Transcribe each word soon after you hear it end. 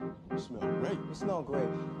smell great. You smell great.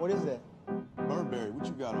 What is that? Burberry, what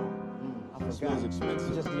you got on? I forgot. Smells expensive.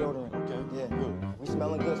 It's just deodorant. Okay, Yeah. good. We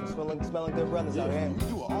smelling good. Smelling good brothers out here. You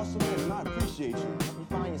do an awesome man, and I appreciate you. Help you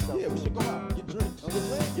find yourself. Yeah, we should go out, get drinks. Go get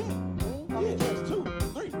drinks? Yeah. How many drinks? 2,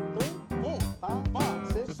 3, 4,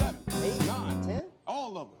 5, 6, 7, 8, 9, 10.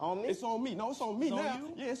 All of them. On me? It's on me. No, it's on me It's on now.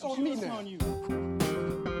 you? Yeah, it's I'm on sure me it's now. on you.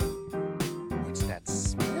 What's that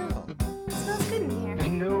smell? It smells good in here.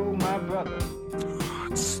 No, my brother. Oh,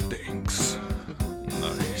 it stinks.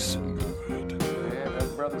 Nice and good. Yeah,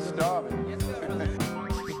 that brother's starving. Do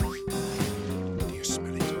you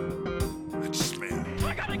smell it? That smell.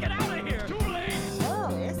 I gotta get out of here. Too late. Oh,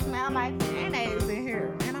 it smells like mayonnaise in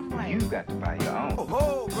here. And I'm like, You got to buy your own.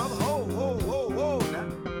 Whoa, brother, whoa, now.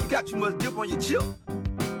 You got too much dip on your chip.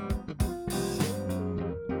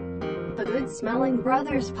 The Good Smelling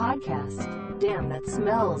Brothers podcast. Damn, that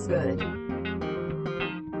smells good.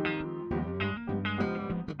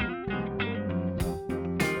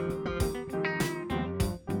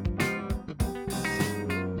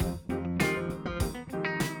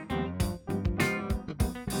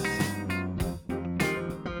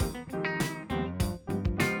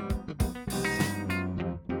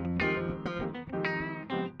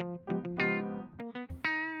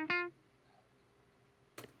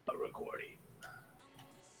 A recording.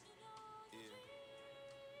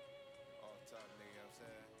 Off top, nigga, you know what I'm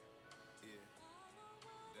saying? Yeah.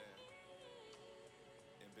 Damn.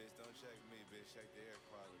 And bitch, don't check me, bitch. Check the air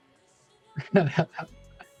quality. Yeah.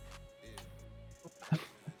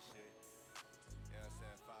 Shit. You know what I'm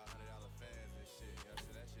saying? $500 fans and shit. You know what I'm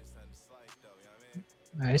saying? That shit's something slight, though. You know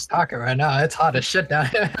what I mean? He's talking right now. It's hot as shit down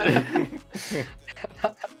here. Camaros,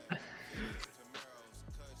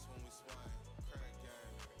 cuts when we swing. Crack game.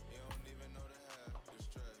 You don't even know the half the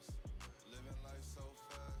stress. Living life so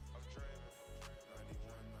fast. I'm dreaming.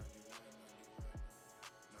 91, 91,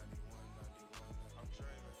 91, 91. I'm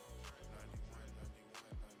dreaming. 91, 91,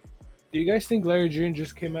 91. Do you guys think Larry June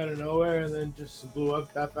just came out of nowhere and then just blew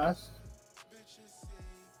up that fast?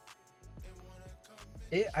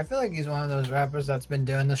 I feel like he's one of those rappers that's been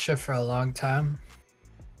doing this shit for a long time.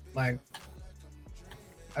 Like,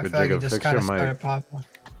 I feel like he just kind of started popping.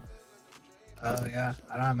 Oh yeah,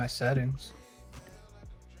 I don't have my settings.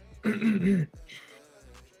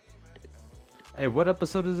 Hey, what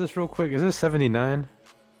episode is this real quick? Is this 79?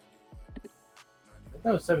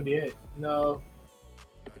 That was 78. No.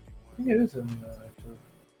 I think it is 79, actually.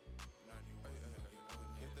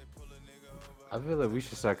 I feel like we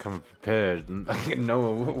should start coming prepared,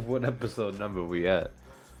 knowing what episode number we at.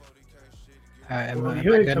 Alright, am Well, I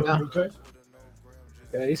you ain't good coming now? prepared.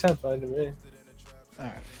 Yeah, you sound fine to me.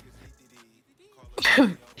 Alright.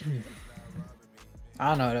 I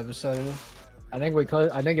don't know what episode it is. I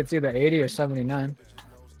think it's either 80 or 79.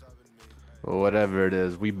 Well, whatever it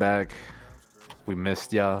is, we back. We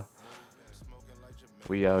missed y'all.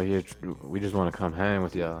 We out here. We just want to come hang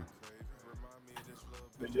with y'all.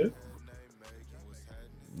 We do?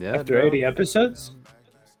 Yeah. After bro. 80 episodes?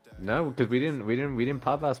 No, because we didn't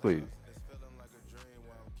pop last week.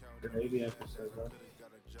 After 80 episodes, huh?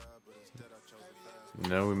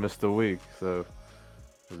 No, we missed a week, so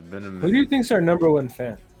it's been a minute. Who do you think's our number one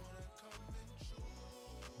fan?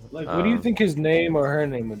 Like, what do you think his name or her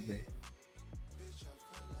name would be?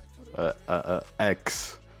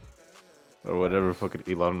 X. Or whatever fucking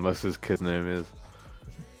Elon Musk's kid's name is.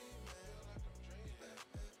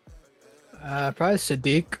 Probably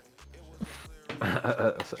Sadiq.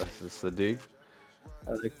 Sadiq.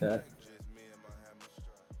 I like that.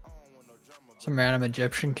 Some random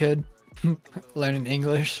Egyptian kid learning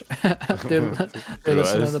English. They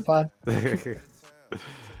listen to the pod.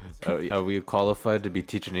 Are we qualified to be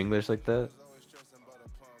teaching English like that?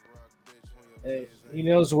 Hey, he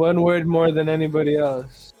knows one word more than anybody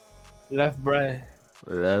else. Left brain.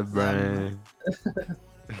 Left brain.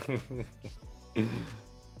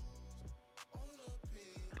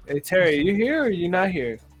 Hey Terry, you here or you not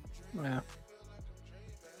here? Yeah.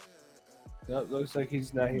 No, looks like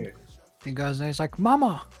he's not here. He goes there, he's like,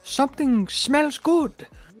 Mama, something smells good.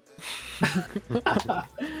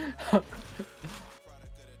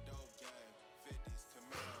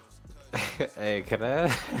 Hey, can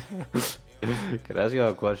I ask y'all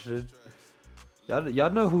a question? Y'all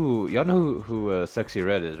know who Sexy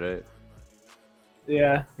Red is, right?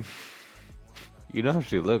 Yeah. You know how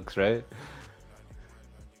she looks, right?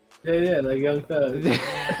 Yeah, like Young Thug.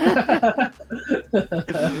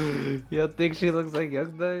 You think she looks like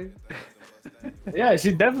Young Thug? Yeah,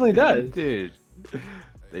 she definitely does. Dude,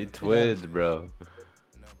 they twins, bro.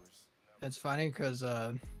 It's funny because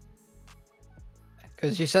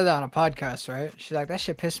she said that on a podcast, right? She's like, that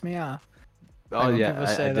shit pissed me off. Oh Like when yeah, people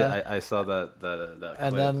say did. that. I saw that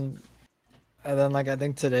And clip. then like I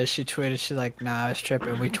think today she tweeted, she's like, nah, I was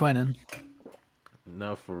tripping, we twinning.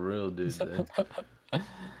 No, for real, dude.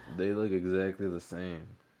 They look exactly the same.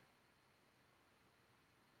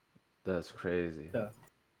 That's crazy. Yeah.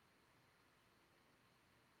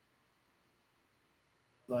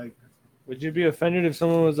 Like, would you be offended if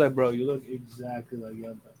someone was like, "Bro, you look exactly like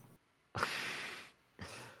Yanta"?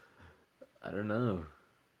 I don't know.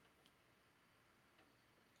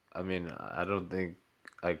 I mean, I don't think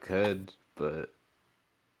I could, but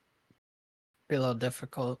Be a little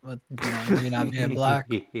difficult with, me not being black.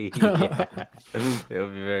 yeah, it would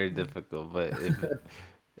be very difficult. But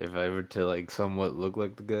if I were to like somewhat look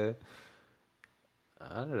like the guy,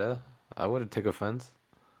 I don't know. I wouldn't take offense.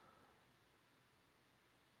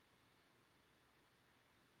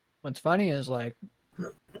 What's funny is like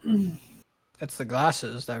it's the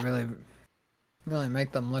glasses that really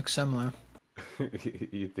make them look similar.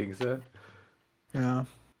 You think so? Yeah.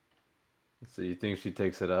 So you think she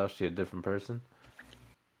takes it off? She a different person?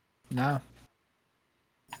 No.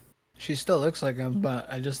 She still looks like him,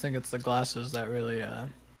 but I just think it's the glasses that really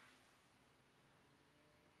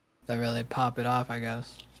pop it off, I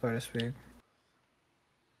guess, so to speak.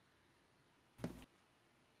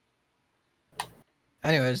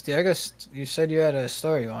 Anyways, Diego, you said you had a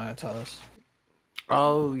story you want to tell us.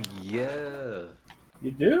 Oh yeah.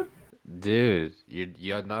 You do? Dude,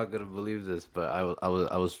 you're not gonna believe this, but I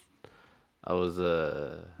was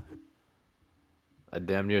I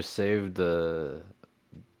damn near saved an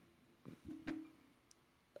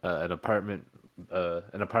apartment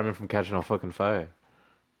from catching on fucking fire.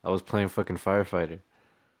 I was playing fucking firefighter.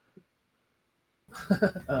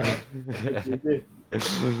 You did.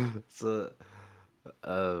 So,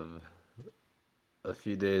 um, a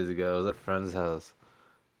few days ago, I was at a friend's house,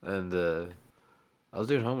 and I was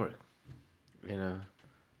doing homework. You know,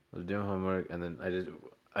 I was doing homework, and then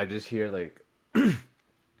I just hear like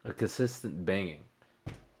a consistent banging,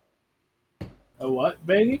 A what,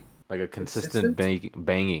 baby? like a consistent Consistent?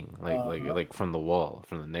 banging, Uh-huh. like from the wall,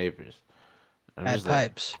 from the neighbors. I'm Bad just like,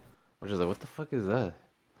 pipes. I'm just like, what the fuck is that?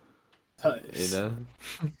 You Nice. know?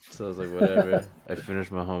 So I was like, whatever. I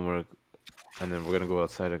finished my homework, and then we're gonna go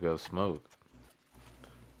outside and go smoke.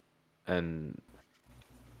 And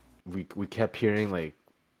we kept hearing like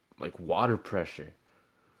water pressure.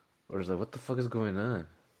 We're just like, what the fuck is going on?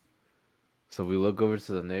 So we look over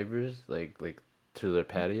to the neighbors, like to their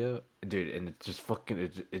patio, dude, and it just fucking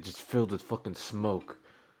it just filled with fucking smoke,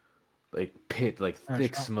 like like Oh,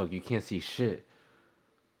 thick sure. smoke. You can't see shit.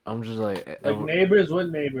 I'm just like, Like neighbors? What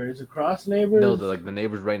neighbors? Across no, neighbors? like the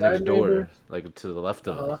neighbors right next Side neighbors? door, like to the left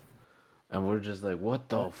of Uh-huh. us, and we're just like, what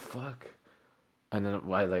the fuck? And then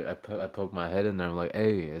I poke my head in there. I'm like,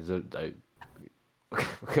 hey, is it like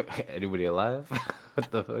anybody alive? What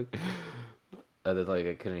the fuck? And then like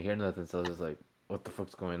I couldn't hear nothing, so I was just like, what the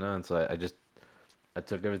fuck's going on? So I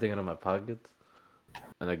took everything out of my pockets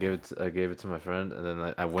and I gave it to my friend, and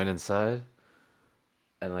then I went inside,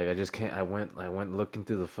 and like I just can't. I went looking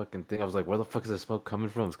through the fucking thing. I was like, where the fuck is the smoke coming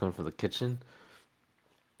from? It's coming from the kitchen,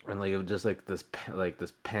 and like it was just like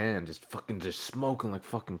this pan just fucking just smoking like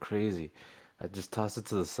fucking crazy. I just tossed it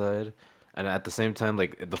to the side, and at the same time,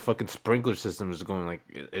 like the fucking sprinkler system is going like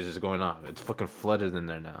it's just going off. It's fucking flooded in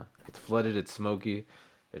there now. It's flooded. It's smoky.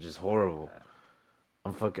 It's just horrible.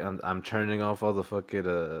 I'm turning off all the fucking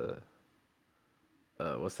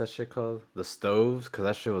what's that shit called? The stoves, cause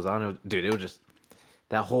that shit was on it. Dude, it was just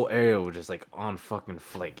that whole area was just like on fucking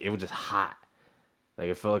flake. It was just hot. Like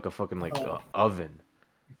it felt like a fucking like Oh. oven.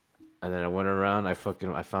 And then I went around. I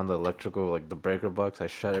found the electrical like the breaker box. I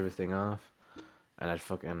shut everything off, and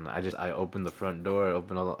I opened the front door.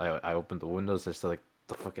 I opened the windows just so like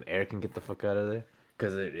the fucking air can get the fuck out of there.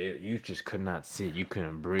 Cause you just could not see. You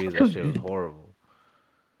couldn't breathe. That shit was horrible.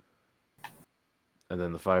 And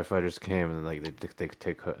then the firefighters came and like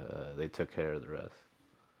they took care of the rest.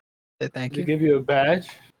 Say thank Did they you. give you a badge?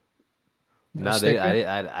 No No, sticker.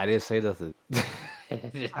 I didn't say nothing.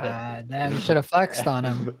 Damn, you should have flexed on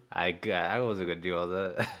him. I wasn't gonna do all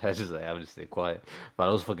that. I'm just stay quiet. But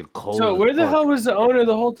I was fucking cold So as where the hell fuck. was the owner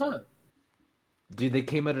the whole time? Dude, they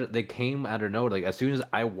came out of nowhere. Like as soon as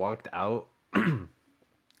I walked out,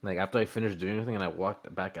 like after I finished doing everything and I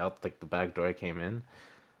walked back out like the back door I came in,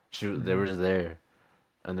 they were just there.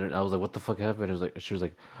 And then I was like, "What the fuck happened?" It was like she was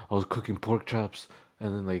like, "I was cooking pork chops,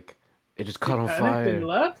 and then like it just You caught on panicked and fire." you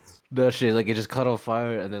left? No shit, like it just caught on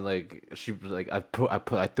fire, and then like she was like,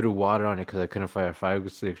 I threw water on it because I couldn't find a fire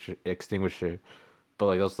extinguisher. But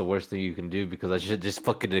like that's the worst thing you can do because that shit just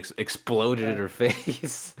fucking exploded in her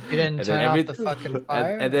face, You didn't and then turn off the fucking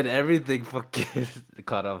fire? and then everything fucking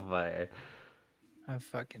caught on fire. A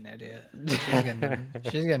fucking idiot.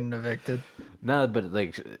 She's getting evicted. No, but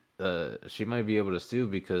like, she might be able to sue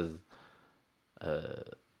because, you know,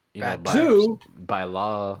 Bad by vibes. Two. by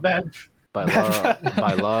law, Bad. by law,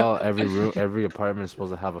 by law, every apartment is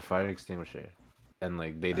supposed to have a fire extinguisher, and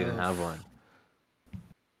like they didn't have one.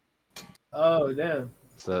 Oh damn.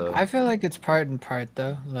 So I feel like it's part and part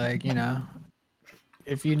though. Like, you know,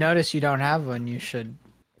 if you notice you don't have one, you should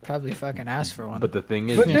probably fucking ask for one. but the thing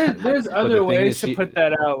is, But there's but other the thing ways is to she, put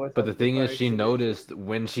that out. but the Without thing is, fire she extinguisher. noticed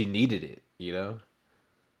when she needed it, you know.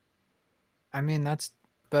 I mean,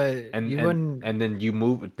 but And you and wouldn't. and then you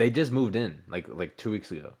move. They just moved in like 2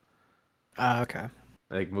 weeks ago. Oh, okay.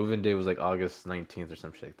 Like moving day was like August 19th or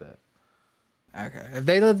some shit like that. Okay. If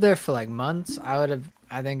they lived there for like months, I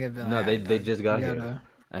think it'd be No, like, they "Alright, they dog, just you got here, gotta."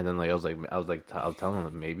 and then like I was telling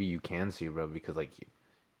them maybe you can sue, bro, because like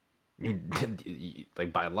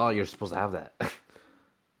like by law you're supposed to have that.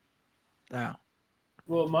 Yeah.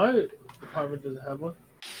 Well, my apartment doesn't have one.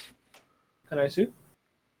 Can I sue?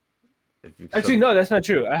 If you Actually, no, that's not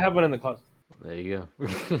true. I have one in the closet. There you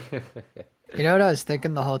go. You know what I was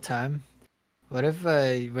thinking the whole time? What if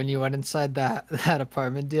when you went inside that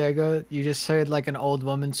apartment, Diego, you just heard like an old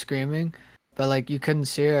woman screaming, but like you couldn't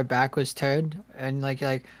see her back was turned, and like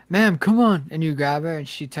you're like, "Ma'am, come on!" and you grab her, and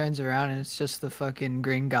she turns around, and it's just the fucking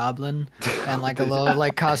Green Goblin, and like a little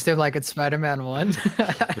like costume like it's Spider-Man 1.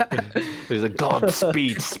 He's like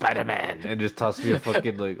Godspeed, Spider-Man, and just toss me a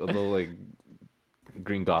fucking like a little like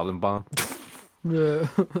Green Goblin bomb. Yeah.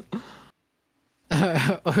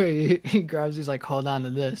 Or he grabs, he's like, hold on to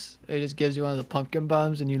this. He just gives you one of the pumpkin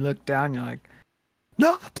bombs, and you look down, you're like,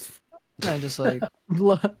 no! And just like,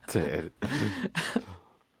 Dude.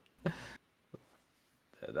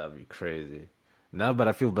 That'd be crazy. No, but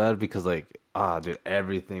I feel bad because like, dude,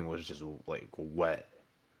 everything was just like wet.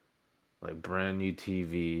 Like brand new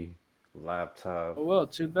TV, laptop, Oh well,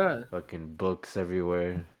 too bad. fucking books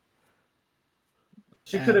everywhere.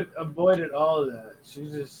 She could have avoided all of that.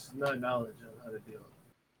 She's just not knowledgeable on how to deal.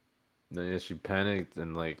 Then yeah, she panicked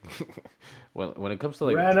and like, when it comes to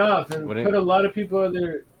like, Ran off and when put it, a lot of people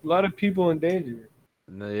in danger.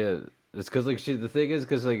 no, yeah, it's because like the thing is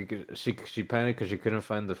because like she panicked because she couldn't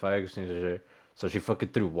find the fire extinguisher, so she fucking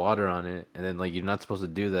threw water on it, and then like you're not supposed to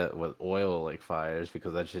do that with oil like fires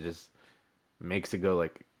because that shit just makes it go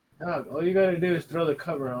like. Dog, all you gotta do is throw the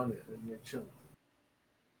cover on it and you're chilling.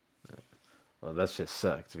 Well, that shit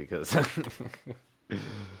sucked because I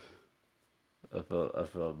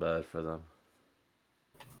felt bad for them.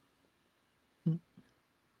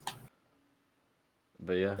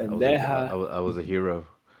 But yeah, I was a hero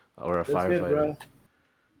or a That's firefighter. good,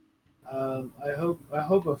 bro. I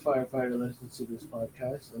hope a firefighter listens to this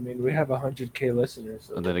podcast. I mean, we have 100K listeners.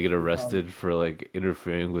 So And then I get arrested for like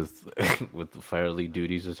interfering with with fire league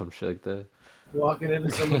duties or some shit like that. Walking into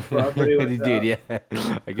someone's property with Dude, yeah.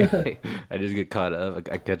 I just get caught up.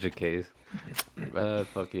 I catch a case.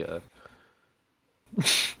 Fuck yeah.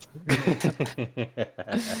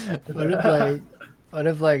 What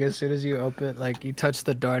if like as soon as you open, like you touch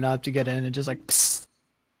the doorknob to get in, and just like, psst,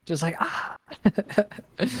 just like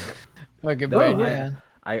fucking brain, man.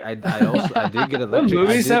 I did get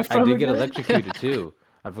electrocuted too.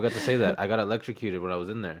 I forgot to say that. I got electrocuted when I was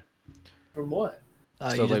in there. From what? Oh,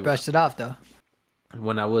 so you just brushed it off though.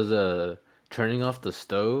 When I was turning off the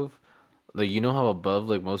stove, like you know how above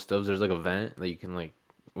like most stoves there's like a vent that you can like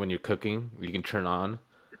when you're cooking you can turn on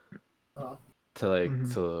to like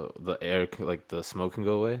so the air like the smoke can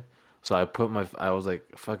go away. So I was like,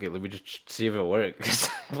 fuck it, let me just see if it works.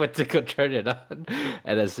 I went to go turn it on,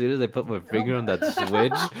 and as soon as I put my finger on that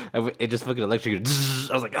switch, it just fucking electrocuted.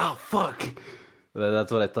 I was like, oh fuck. That's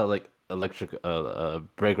what I thought, like electric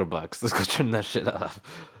breaker box. Let's go turn that shit off.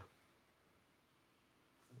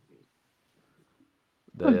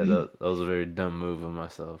 That was a very dumb move of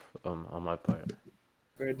myself on my part.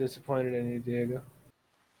 Very disappointed in you, Diego.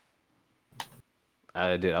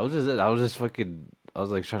 I did. I was just fucking. I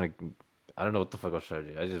was like trying to. I don't know what the fuck I was trying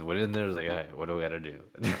to do. I just went in there. I was like, all right, what do we gotta do?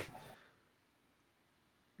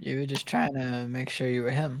 You were just trying to make sure you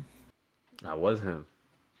were him. I was him.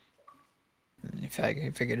 You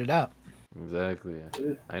figured it out. Exactly.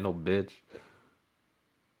 I ain't no bitch.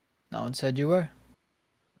 No one said you were.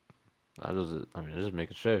 I mean, just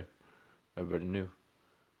making sure. Everybody knew.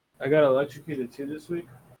 I got electrocuted too this week.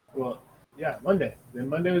 Well, yeah, Monday. Then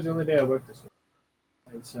Monday was the only day I worked this week.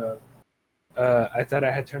 And so I thought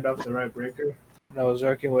I had turned off the right breaker, and I was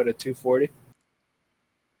working with a 240.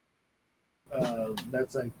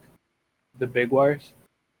 That's like the big wires.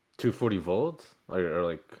 240 volts? Or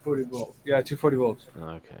like 40 volts. Yeah, 240 volts.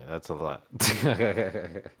 Okay, that's a lot.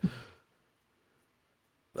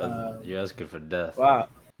 You're asking for death. Wow.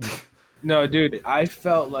 No, dude, I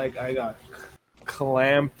felt like I got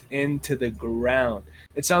clamped into the ground.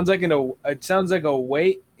 It sounds like a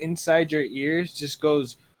weight inside your ears just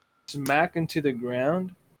goes smack into the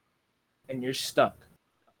ground, and you're stuck.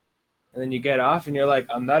 And then you get off, and you're like,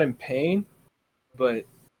 I'm not in pain, but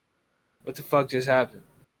what the fuck just happened?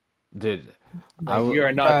 Dude, Like, you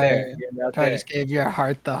are not there. You're not Probably there. just gave your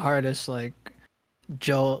heart the hardest like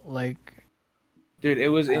jolt, like. Dude, it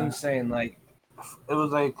was insane. Like, it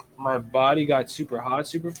was like my body got super hot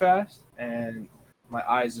super fast, and my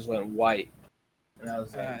eyes just went white, and I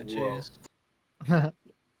was like, whoa.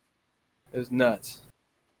 It was nuts.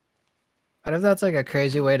 What if that's like a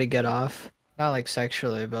crazy way to get off? Not like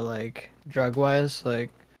sexually, but like drug wise, like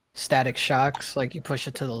static shocks, like you push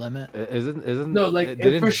it to the limit. Isn't No, like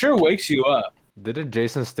it for sure wakes you up. Didn't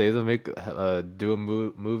Jason Statham do a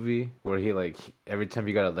movie where he like every time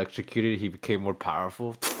he got electrocuted he became more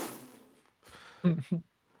powerful? I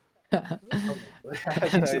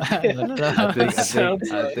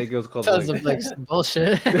think it was called like some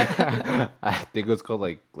bullshit. I think it was called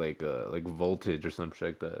like voltage or some shit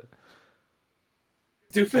like that.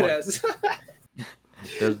 Stupid ass.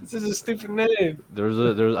 This is a stupid name. I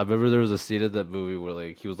remember there was a scene in that movie where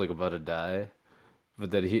like he was like about to die, but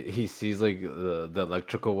then he sees like the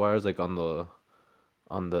electrical wires like on the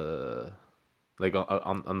like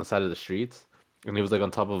on the side of the streets, and he was like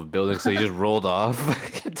on top of a building, so he just rolled off.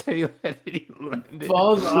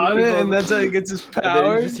 Falls on it, and that's how he gets his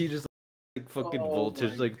powers. He just like fucking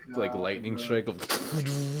voltage, like lightning strike.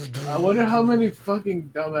 I wonder how many fucking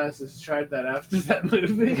dumbasses tried that after that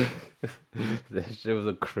movie. That shit was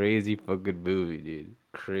a crazy fucking movie, dude.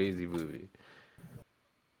 Crazy movie.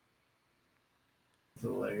 It's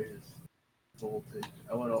hilarious. Voltage.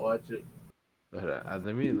 I want to watch it.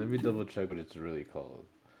 Let me double check what it's really called.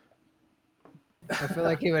 I feel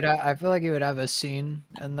like he would. I feel like he would have a scene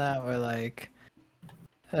in that where like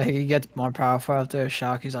he gets more powerful after a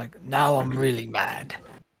shock. He's like, now I'm really mad,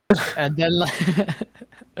 and then like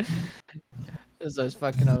just starts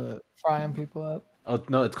fucking frying people up. Oh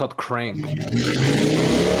no, it's called Crank.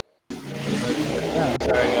 Yeah.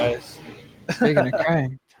 Sorry, guys. Speaking of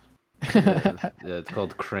Crank. Yeah, it's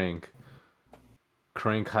called Crank.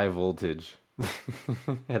 Crank High Voltage.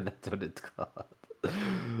 And that's what it's called.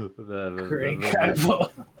 Crank High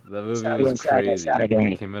Voltage. That movie was crazy.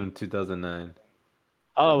 It came out in 2009.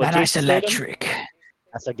 Oh, That ice electric.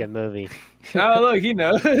 That's a good movie. Oh, look, he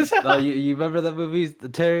knows. No, you remember that movie,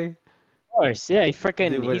 Terry? Of course, yeah. He's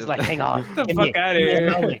Dude, like, hang on. Get the fuck out of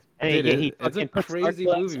here. And Dude, he it's a fucking puts crazy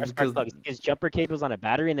spark movie plugs, because his jumper cable's on a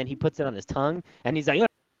battery, and then he puts it on his tongue, and he's like,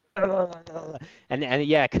 and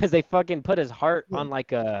yeah, because they fucking put his heart on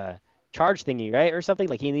like a charge thingy, right, or something.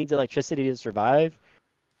 Like he needs electricity to survive.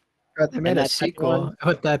 Bro, they made a sequel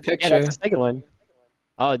with that picture. Yeah, that's the second one.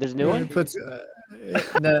 Oh, there's a new one?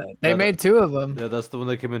 They made two of them. Yeah, that's the one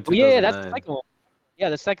that came in Oh, 2009. yeah, that's the second one. Yeah,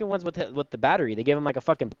 the second one's with the battery. They gave him like a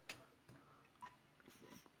fucking.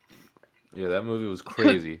 Yeah, that movie was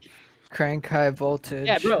crazy. Crank High Voltage.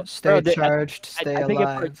 Yeah, bro. Stay charged. Stay I think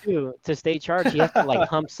alive. for two, to stay charged, he has to like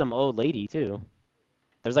hump some old lady too.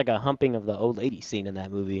 There's like a humping of the old lady scene in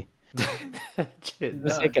that movie. I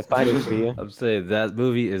can find it for you. I'm saying that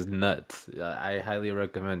movie is nuts. I highly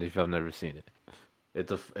recommend if y'all never seen it.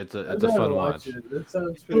 It's a fun watch.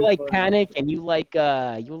 You like Panic and you like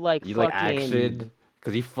fucking action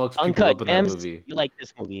because he fucks people Uncut up in that Gems. movie. You like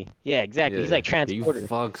this movie? Yeah, exactly. Yeah, He's like Transporter. He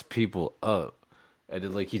fucks people up, and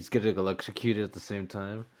then like he's getting electrocuted at the same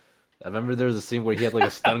time. I remember there was a scene where he had like a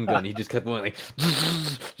stun gun. He just kept going like,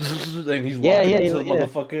 and he's walking into the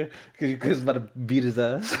motherfucker because he was about to beat his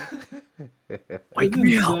ass. Wake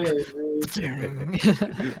me up. It's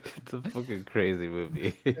a fucking crazy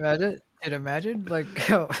movie. Imagine like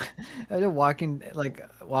imagine walking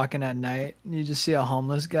at night and you just see a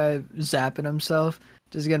homeless guy zapping himself,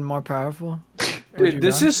 just getting more powerful. Dude,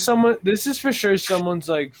 this is for sure someone's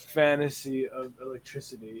like fantasy of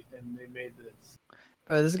electricity, and they made this.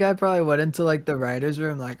 This guy probably went into like the writer's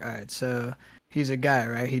room, like, all right, so he's a guy,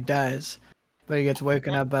 right? He dies, but he gets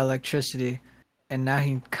woken up by electricity, and now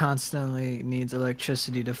he constantly needs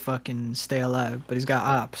electricity to fucking stay alive. But he's got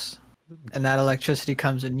ops, and that electricity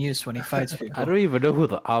comes in use when he fights people. I don't even know who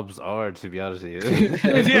the ops are, to be honest with you.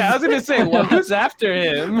 Yeah, I was gonna say, well, who's after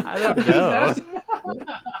him? I don't know.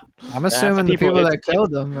 I'm assuming the people that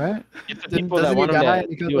killed him, right? It's the people that want him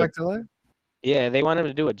to come back to life. Yeah, they want him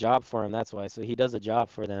to do a job for him. That's why. So he does a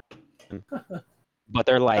job for them. But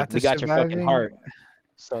they're like, After we got your fucking heart.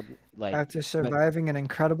 So like, after surviving an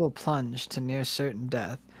incredible plunge to near certain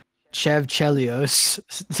death, Chev Chelios,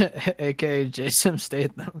 aka Jason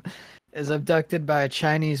Statham, is abducted by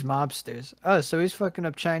Chinese mobsters. Oh, so he's fucking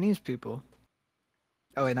up Chinese people.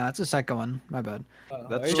 Oh wait, no, that's the second one. My bad.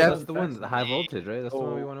 That's Chev, the one, the high voltage, right? That's the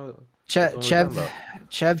one we want to. That's the one we're talking about.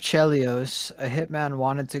 Chev Chelios, a hitman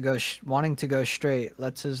wanting to go straight,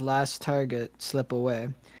 lets his last target slip away.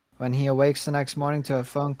 When he awakes the next morning to a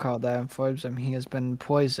phone call that informs him he has been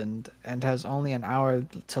poisoned and has only an hour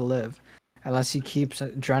to live, unless he keeps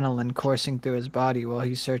adrenaline coursing through his body while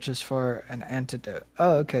he searches for an antidote.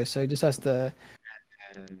 Oh, okay, so he just has to.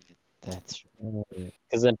 That's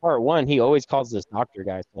because in part one he always calls this doctor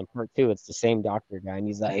guy. So in part two, it's the same doctor guy, and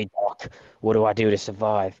he's like, "Hey doc, what do I do to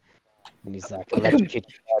survive?" And he's like, "Electrocute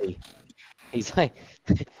your body." He's like,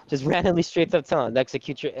 just randomly straight up telling,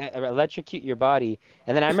 electrocute your body.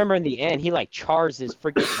 And then I remember in the end, he like chars his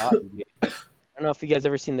freaking body. Dude. I don't know if you guys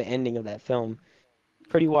ever seen the ending of that film.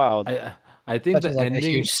 Pretty wild. I think Such the like a ending,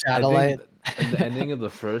 huge satellite. and the ending of the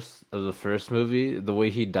first movie, the way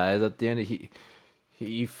he dies at the end,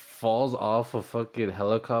 he falls off a fucking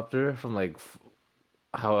helicopter from like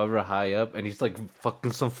however high up, and he's like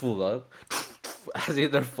fucking some fool up as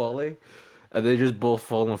they're falling, and they just both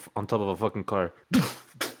fall on top of a fucking car.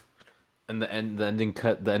 And the ending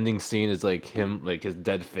cut, the ending scene is like him, like his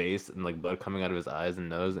dead face and like blood coming out of his eyes and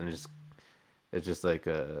nose, and it's just like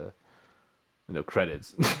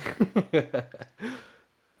credits.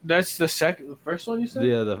 That's the first one you said?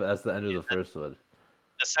 Yeah, that's the end of the first one.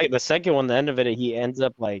 The second one, the end of it, he ends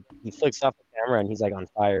up like he flicks off the camera and he's like on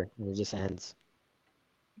fire, and it just ends.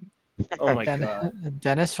 Oh my god.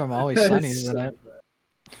 Dennis from Always Sunny, isn't it?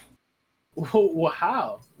 Well,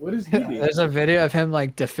 how? What is he doing? There's a video of him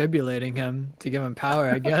like defibrillating him to give him power,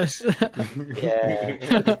 I guess.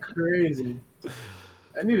 Yeah. That's crazy.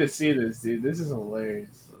 I need to see this, dude. This is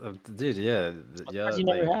hilarious. Dude, yeah. You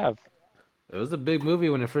never have. It was a big movie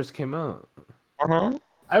when it first came out.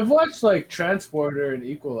 I've watched like Transporter and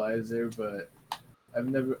Equalizer, but I've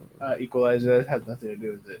never Equalizer. That has nothing to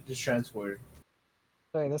do with it. Just Transporter.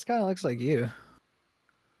 Wait, this kind of looks like you.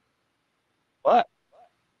 What?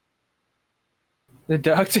 The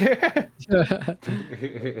doctor?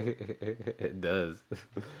 It does.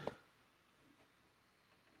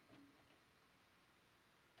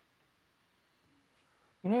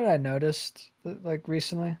 You know what I noticed like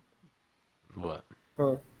recently? What?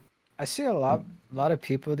 I see a lot of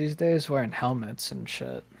people these days wearing helmets and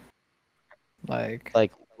shit. Like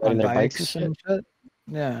riding on their bikes bikes and and shit.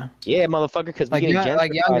 Yeah. Yeah, motherfucker, because we Like, get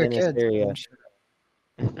like gentrified younger in this kids. area. and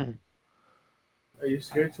shit. Are you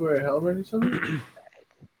scared to wear a helmet or something?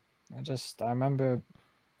 I remember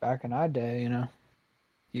back in our day,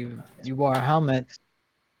 you wore a helmet.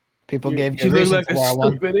 People gave you look reason like to a wear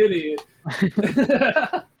one. stupid idiot.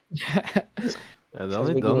 Yeah, the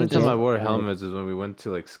only time I wore helmets is when we went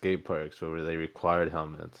to like skate parks where they required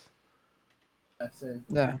helmets. That's it.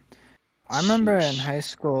 Yeah. I remember in high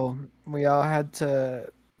school, we all had to,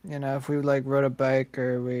 if we like rode a bike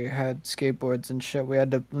or we had skateboards and shit, we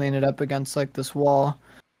had to lean it up against like this wall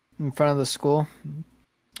in front of the school.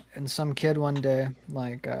 And some kid one day,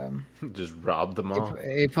 like, just robbed them all.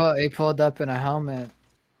 He pulled up in a helmet,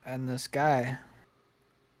 and this guy,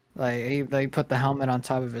 like, he put the helmet on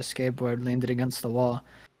top of his skateboard, leaned it against the wall.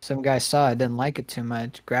 Some guy saw it, didn't like it too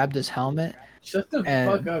much, grabbed his helmet,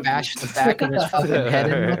 and bashed the back of his fucking head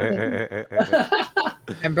in with it.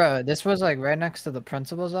 And bro, this was like right next to the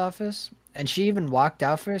principal's office, and she even walked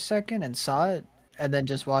out for a second and saw it, and then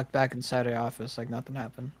just walked back inside her office like nothing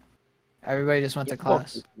happened. Everybody just went to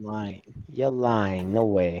class. You're lying. No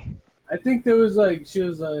way. I think there was like, she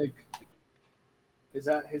was like, is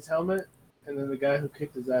that his helmet? And then the guy who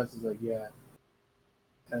kicked his ass was like, yeah.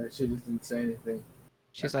 And she just didn't say anything.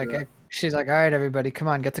 She's like, all right, everybody, come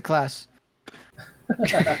on, get to class.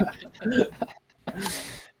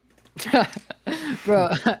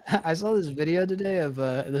 Bro, I saw this video today of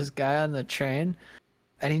this guy on the train,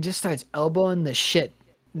 and he just starts elbowing the shit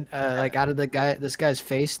like out of this guy's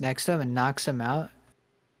face next to him and knocks him out.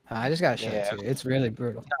 I just gotta show it to you. It's really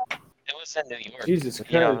brutal. It was in New York. Jesus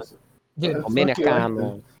Christ. Dude,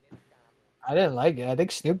 Dominicano. I didn't like it. I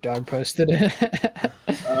think Snoop Dogg posted it.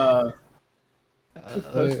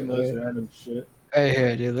 Posting those random shit. Right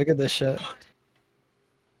here, dude. Look at this shit.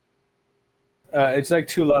 It's like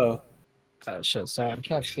too low. Oh shit, sorry. I'm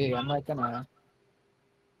trying to see. I'm like gonna.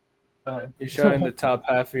 You're showing the top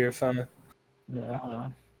half of your phone. Yeah, hold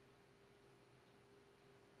on.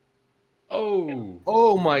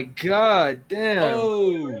 Oh my god,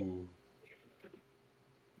 damn.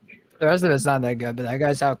 The rest of it's not that good, but that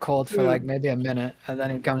guy's out cold for like maybe a minute, and then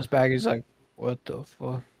he comes back. He's like, "What the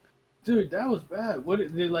fuck?" Dude, that was bad. What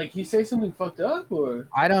did like he say something fucked up or?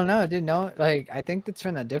 I don't know, dude. No, like I think it's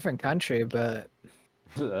from a different country, but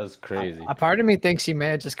That's crazy. A part of me thinks he may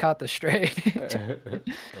have just caught the straight.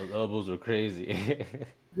 Those elbows were crazy.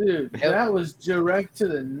 Dude, that was direct to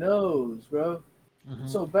the nose, bro.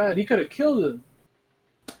 So bad. He could have killed him.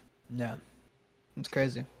 Yeah, it's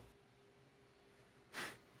crazy.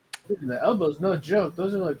 Dude, the elbows, no joke.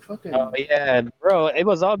 Those are like fucking. Oh yeah, bro. It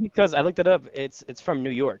was all because I looked it up. It's from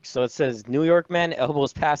New York. So it says New York man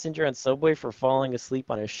elbows passenger on subway for falling asleep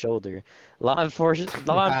on his shoulder. Law enforcement.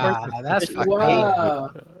 That's officials fucked state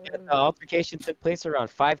Wow. that the altercation took place around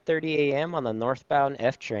 5:30 a.m. on the northbound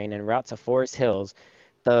F train en route to Forest Hills.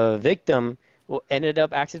 The victim ended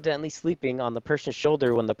up accidentally sleeping on the person's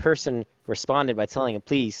shoulder when the person responded by telling him,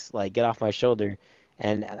 "Please, like, get off my shoulder."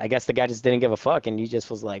 And I guess the guy just didn't give a fuck, and he just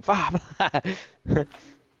was like, "Fuck."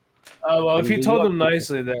 Oh well, if you New told York him people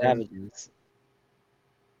nicely, then. savages.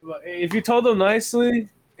 Well, if you told him nicely,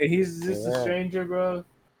 and he's just a stranger, bro.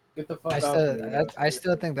 Get the fuck off of me. Bro. I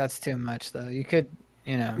still think that's too much, though. You could,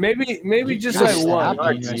 Maybe just you like just one. slap him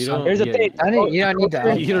or You something. don't. Here's the thing. You don't need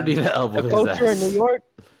to. You don't need to elbow The his culture in ass. New York,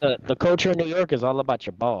 the culture in New York is all about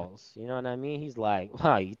your balls. You know what I mean? He's like,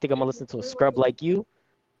 "Huh, you think I'm gonna listen to a scrub like you?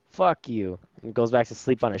 Fuck you." And goes back to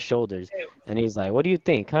sleep on his shoulders. And he's like, "What do you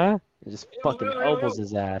think, huh?" And just fucking elbows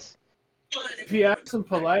his ass. If he asked him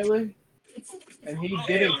politely, and he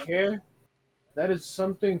didn't care, that is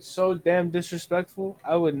something so damn disrespectful.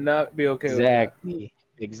 I would not be okay with that.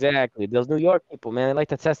 Exactly. Those New York people, man, they like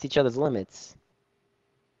to test each other's limits.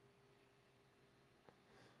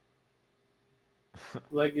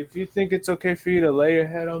 Like, if you think it's okay for you to lay your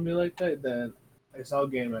head on me like that, then it's all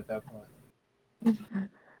game at that point.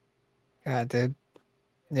 God, dude.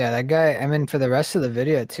 Yeah, that guy. I mean, for the rest of the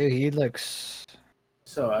video too, he looks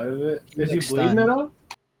so out of it. Is he looks bleeding stunned. at all?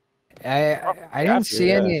 I didn't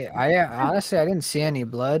see any. I honestly I didn't see any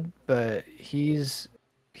blood, but he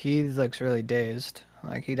looks really dazed.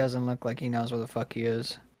 Like he doesn't look like he knows where the fuck he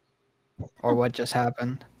is, or what just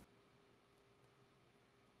happened.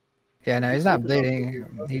 Yeah, no, he's not bleeding.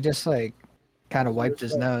 He just like kind of wiped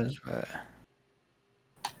his nose, but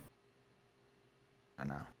I don't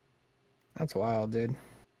know. That's wild, dude.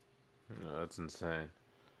 No, that's insane.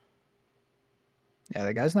 Yeah,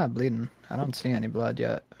 the guy's not bleeding. I don't see any blood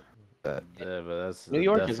yet. But Yeah, but that's New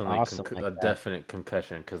York is definitely awesome a like that. definite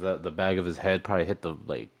concussion because the back of his head probably hit the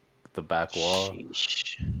back wall.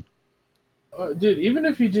 Dude, even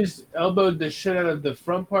if he just elbowed the shit out of the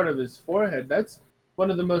front part of his forehead, that's one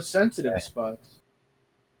of the most sensitive spots.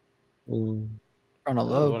 On a It's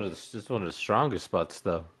lobe. just one of the strongest spots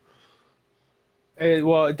though.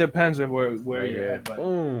 Well, it depends on where Right your here. head. But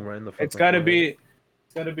Boom, right in the it's fucking got to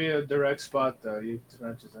forehead. be a direct spot though. You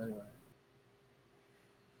trenches anyway.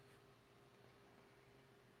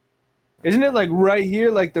 Isn't it like right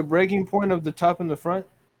here, like the breaking point of the top and the front?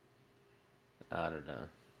 I don't know.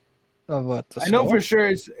 Of what? I know for sure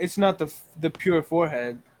it's not the pure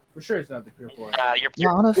forehead. For sure, it's not the pure forehead.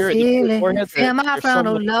 Wanna feel it? Feel my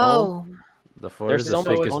frontal lobe. The forehead is the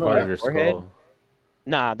thickest part of your skull.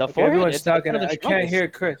 Nah, the Okay, forehead. everyone's It's talking. one of the I can't strongest. hear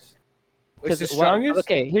Chris. It's the Well, strongest.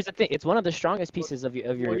 okay, here's the thing. It's one of the strongest pieces of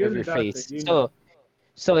Well, your you're the doctor, face. you know.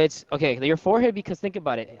 So it's okay. Your forehead, because think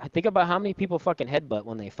about it. Think about how many people fucking headbutt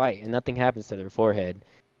when they fight, and nothing happens to their forehead.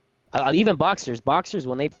 Even boxers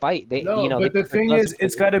when they fight, they No, you know. but they the thing is,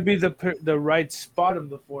 it's got to be the right spot of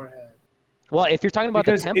the forehead. Well, if you're talking about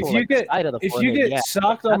Because the temple, if you like the get side of the if forehead, you get yeah,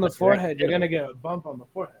 socked not on the direct forehead, you're middle. gonna get a bump on the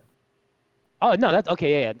forehead. Oh no, that's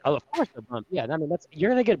okay. Yeah. Oh, of course the bump. Yeah, I mean you're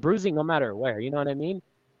gonna get bruising no matter where. You know what I mean?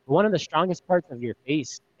 One of the strongest parts of your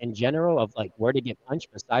face in general, of like where to get punched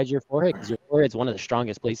besides your forehead, because your forehead's one of the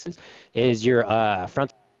strongest places, is your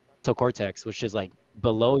frontal cortex, which is like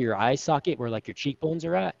below your eye socket where like your cheekbones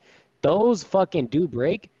are at. Those fucking do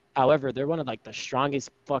break. However, they're one of like the strongest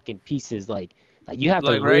fucking pieces. Like you have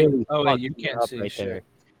to Like right. really Oh wait, fuck you it can't up see right shit. there.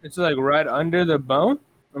 It's like right under the bone.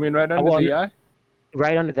 I mean, right under well, the eye.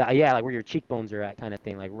 Right under the, yeah, like where your cheekbones are at, kind of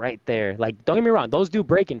thing, like right there. Like, don't get me wrong, those do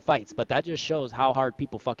break in fights, but that just shows how hard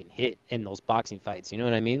people fucking hit in those boxing fights. You know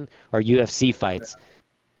what I mean? Or UFC fights,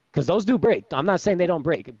 because those do break. I'm not saying they don't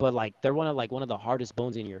break, but like they're one of the hardest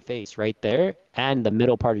bones in your face, right there, and the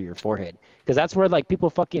middle part of your forehead, because that's where like people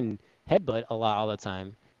fucking headbutt a lot all the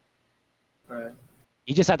time. Right.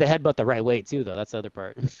 You just have to headbutt the right way too, though. That's the other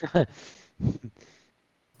part.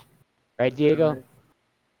 Right, Diego?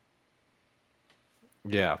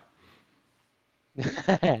 Yeah.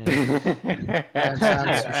 I'm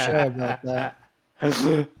not so sure about that.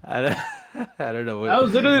 I don't know what. I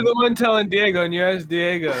was literally the one telling Diego, and you asked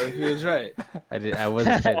Diego if he was right. I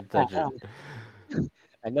wasn't paying attention.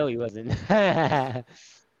 I know he wasn't.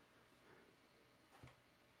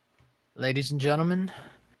 Ladies and gentlemen,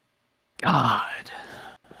 God.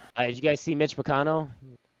 Did you guys see Mitch McConnell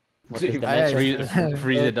with his I- dementia?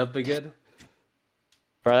 Freeze it up again.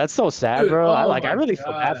 Bro, that's so sad, Dude, bro. oh I my really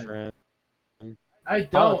feel bad God. for him. I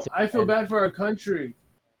don't. Politics, I feel man. bad for our country.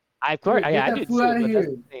 Of course, Dude, get I that do fool too. out of But that's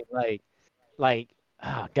here. the thing, like,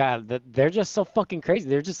 oh god, they're just so fucking crazy.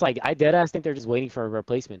 They're just like, I dead ass think they're just waiting for a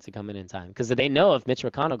replacement to come in time because they know if Mitch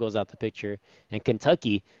McConnell goes out the picture in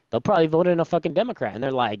Kentucky, they'll probably vote in a fucking Democrat, and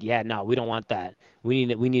they're like, yeah, no, we don't want that. We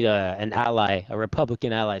need an ally, a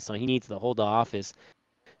Republican ally. So he needs to hold the office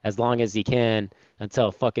as long as he can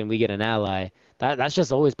until fucking we get an ally. That's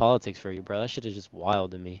just always politics for you, bro. That shit is just wild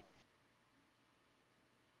to me.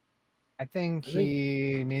 I think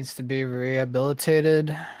he needs to be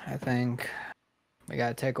rehabilitated. I think we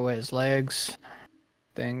gotta take away his legs.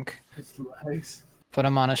 Think His legs. put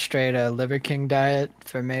him on a straight Liver King diet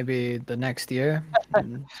for maybe the next year.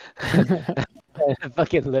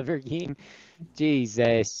 Fucking Liver King.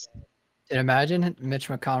 Jesus. Dude, imagine Mitch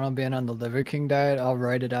McConnell being on the Liver King diet, all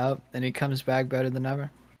roided out, and he comes back better than ever.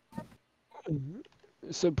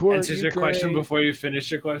 Support Answers your question before you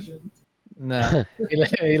finish your question. No,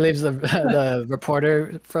 he leaves the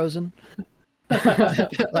reporter frozen,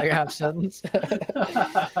 like half sentence.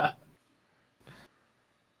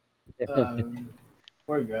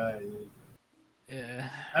 Poor guy. Dude. Yeah.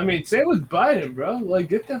 I mean, same with Biden, bro. Like,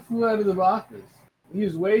 get that fool out of the office.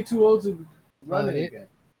 He's way too old to run it again.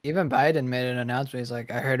 Even Biden made an announcement. He's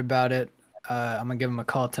like, I heard about it. I'm gonna give him a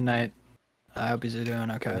call tonight. I hope he's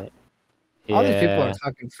doing okay. All these people are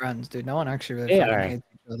fucking friends, dude. No one actually really fucking hates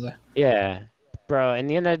each other. Yeah. Bro, in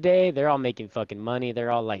the end of the day, they're all making fucking money.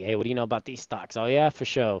 They're all like, hey, what do you know about these stocks? Oh, yeah, for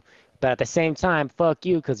sure. But at the same time, fuck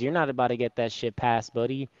you, because you're not about to get that shit passed,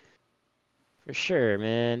 buddy. For sure,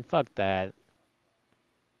 man. Fuck that.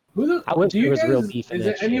 I wish there was real beef in Is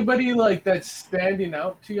that there anybody like that's standing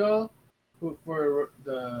out to y'all for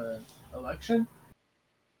the election?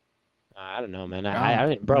 I don't know, man. I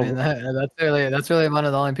mean, bro. I mean, that's really one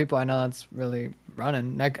of the only people I know that's really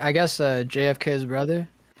running. I guess JFK's brother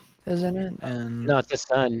is in it, and no, it's his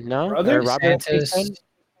son. No, Brother? or Robert Kennedy's son?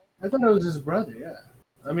 I thought it was his brother. Yeah,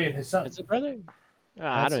 I mean his son. It's his brother. I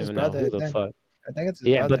That's don't his even brother, know who I the think. fuck. I think it's his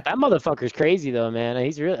Yeah, brother. but that motherfucker's crazy though, man.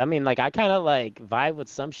 He's really. I mean, like I kind of like vibe with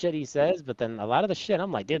some shit he says, but then a lot of the shit,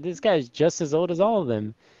 I'm like, dude, this guy's just as old as all of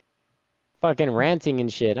them. Fucking ranting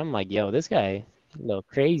and shit. I'm like, yo, this guy, a little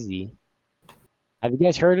crazy. Have you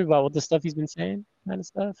guys heard about what the stuff he's been saying, kind of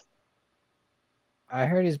stuff? I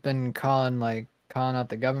heard he's been calling out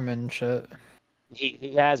the government and shit.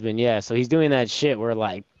 He has been, yeah. So he's doing that shit where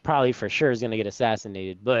like probably for sure is gonna get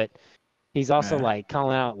assassinated, but he's also like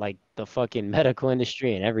calling out like the fucking medical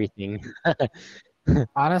industry and everything.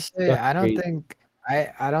 Honestly, I don't crazy. think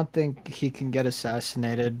I don't think he can get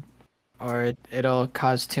assassinated, or it'll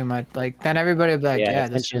cause too much. Like then everybody will be like, yeah,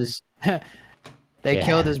 this attention. is. They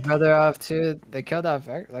killed his brother off too. They killed off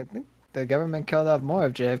like the government killed off more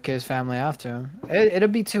of JFK's family after him. It'll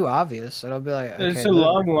be too obvious. It'll be like, It's okay, a look,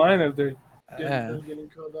 long line of them yeah. getting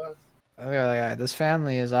killed off. They're like, all right, this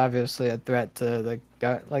family is obviously a threat to the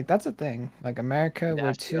guy. Like that's a thing. Like America,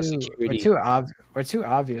 we're too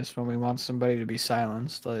obvious when we want somebody to be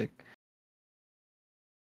silenced. Like,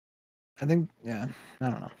 I think, yeah, I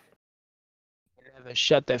don't know. Never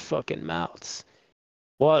shut their fucking mouths.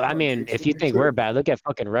 Well, I mean, if you think we're bad, look at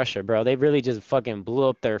fucking Russia, bro. They really just fucking blew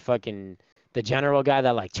up their fucking the general guy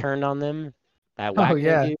that like turned on them, that Wagner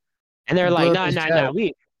yeah. dude. And they're He like, blew up his nah, jet.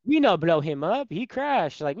 we know blow him up. He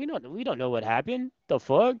crashed. Like we don't know what happened. The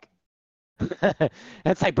fuck?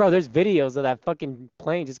 That's like, bro, there's videos of that fucking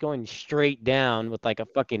plane just going straight down with like a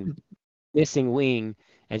fucking missing wing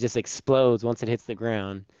and just explodes once it hits the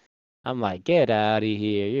ground. I'm like, get out of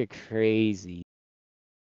here. You're crazy.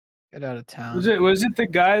 Get out of town. Was it the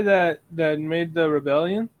guy that made the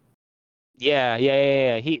rebellion? Yeah.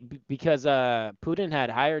 Because Putin had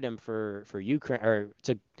hired him for Ukraine or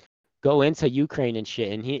to go into Ukraine and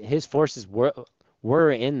shit, and his forces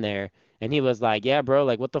were in there, and he was like, yeah, bro,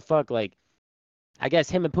 like what the fuck, like I guess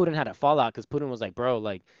him and Putin had a fallout because Putin was like, bro,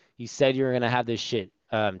 like you said you were gonna have this shit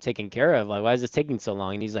taken care of, like why is this taking so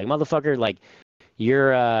long? And he's like, motherfucker, like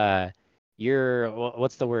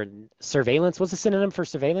what's the word? Surveillance? What's the synonym for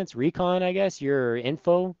surveillance? Recon, I guess. Your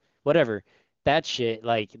info, whatever. That shit,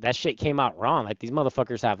 like that shit came out wrong. Like these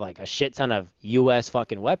motherfuckers have like a shit ton of U.S.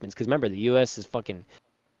 fucking weapons. Because remember, the U.S. is fucking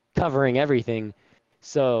covering everything,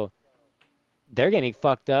 so they're getting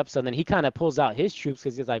fucked up. So then he kind of pulls out his troops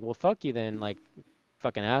because he's like, well, fuck you then, like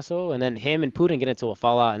fucking asshole. And then him and Putin get into a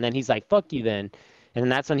fallout, and then he's like, fuck you then. And then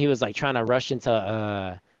that's when he was like trying to rush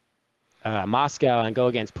into Moscow and go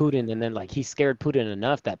against Putin, and then like he scared Putin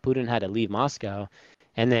enough that Putin had to leave Moscow,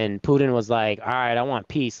 and then Putin was like, all right, I want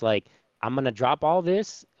peace, like I'm gonna drop all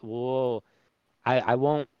this, we'll I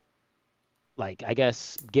won't like I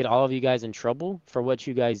guess get all of you guys in trouble for what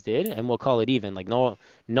you guys did, and we'll call it even. Like no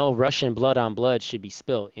Russian blood on blood should be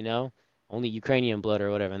spilt, you know? Only Ukrainian blood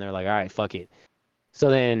or whatever. And they're like, all right, fuck it. So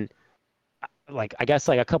then, like I guess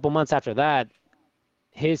like a couple months after that,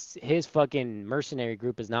 his fucking mercenary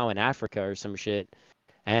group is now in Africa or some shit,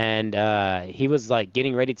 and he was like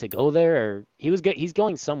getting ready to go there, or he's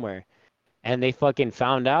going somewhere, and they fucking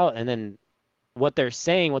found out, and then what they're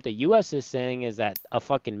saying, what the U.S. is saying, is that a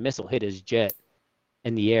fucking missile hit his jet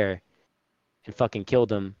in the air and fucking killed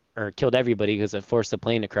him or killed everybody because it forced the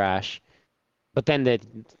plane to crash. But then the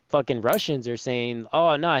fucking Russians are saying,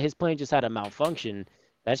 oh, no, his plane just had a malfunction.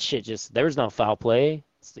 That shit just, there was no foul play.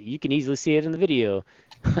 So you can easily see it in the video.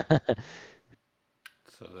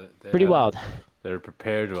 So Pretty wild. They're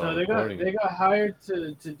prepared while So they got hired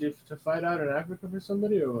to fight out in Africa for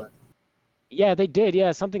somebody or what? Yeah, they did.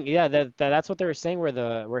 Yeah, something. Yeah, that's what they were saying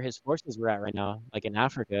where his forces were at right now, like in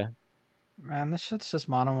Africa. Man, this shit's just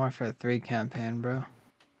Modern Warfare 3 campaign, bro.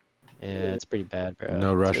 Yeah, it's pretty bad, bro.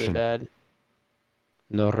 No It's Russian. really bad.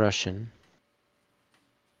 No Russian.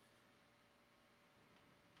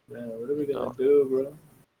 Man, what are we gonna do, bro?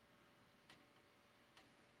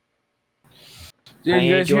 Did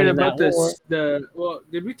you guys hear about this? Well,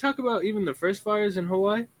 did we talk about even the first fires in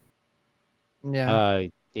Hawaii? Yeah.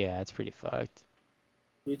 Yeah, it's pretty fucked.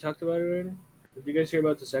 We talked about it already. Did you guys hear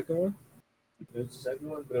about the second one? It was the second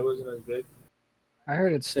one, but it wasn't as big. I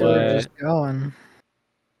heard it's still just going.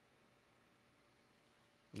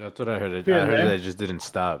 That's what I heard. I heard that it just didn't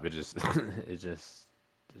stop. It just it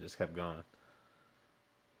just kept going.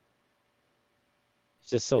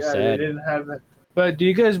 It's just so Yeah, sad. they didn't have that. But do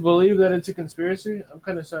you guys believe that it's a conspiracy? I'm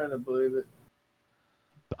kind of starting to believe it.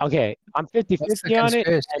 Okay, I'm 50-50 on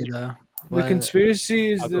it. The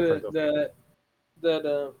conspiracy is that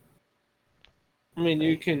I mean,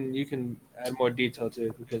 you can add more detail to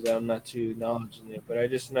it because I'm not too knowledgeable in it, but I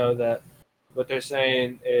just know that what they're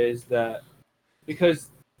saying is that because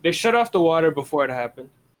they shut off the water before it happened,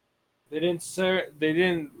 they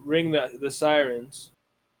didn't ring the sirens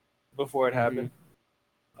before it happened.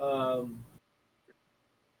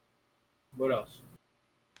 What else?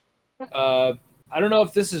 I don't know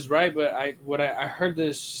if this is right, but I heard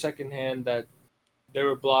this secondhand that they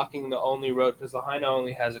were blocking the only road because Lahaina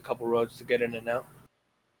only has a couple roads to get in and out.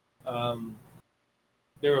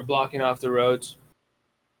 They were blocking off the roads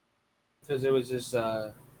because it was just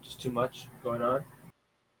too much going on.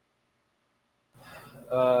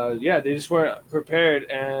 Yeah, they just weren't prepared,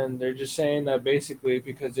 and they're just saying that basically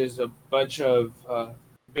because there's a bunch of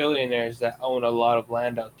billionaires that own a lot of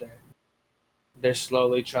land out there. They're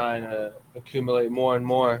slowly trying to accumulate more and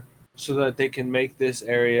more so that they can make this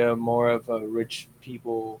area more of a rich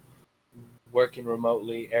people working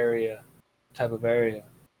remotely area type of area.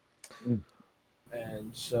 And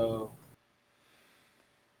so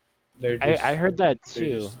I heard that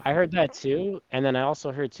too. I heard that too. And then I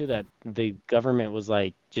also heard too that the government was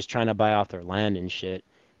like just trying to buy off their land and shit.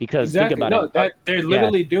 Because think about it. They're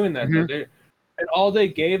literally doing that. Mm-hmm. And all they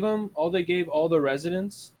gave all the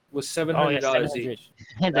residents was $700 each.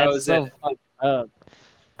 That was so it. Fucked up.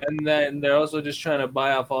 And then they're also just trying to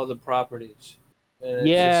buy off all the properties. And it's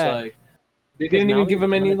just like they didn't even give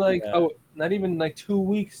them any not even like 2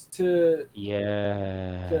 weeks to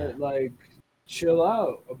like chill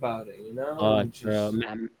out about it, you know? Bro,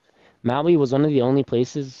 Maui was one of the only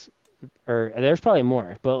places, or there's probably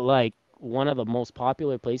more, but like one of the most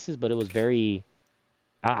popular places, but it was very,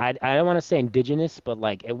 I don't want to say indigenous, but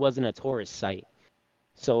like it wasn't a tourist site.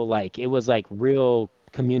 So like it was like real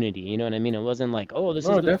community, you know what I mean? It wasn't like, oh, this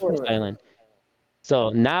is the tourist island. So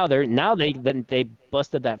now they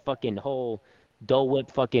busted that fucking whole Dole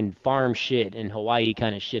Whip fucking farm shit in Hawaii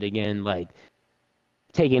kind of shit again, like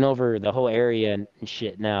taking over the whole area and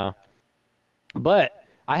shit now. But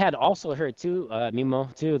I had also heard too,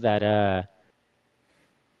 Mimo too, that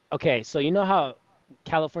okay, so you know how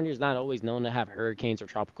California is not always known to have hurricanes or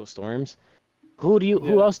tropical storms?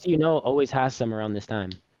 Who else do you know always has some around this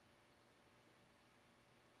time?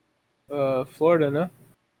 Florida, no?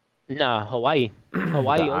 Nah, Hawaii.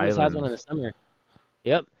 Hawaii always has one in the summer.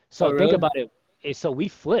 Yep. So think about it. So we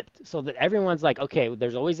flipped. So that everyone's like, okay,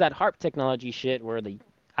 there's always that HARP technology shit where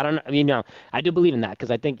I don't know. I mean, I do believe in that because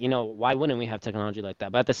I think, why wouldn't we have technology like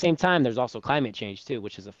that? But at the same time, there's also climate change too,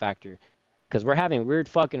 which is a factor. Because we're having weird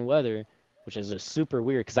fucking weather, which is just super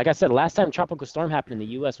weird. Because like I said, last time tropical storm happened in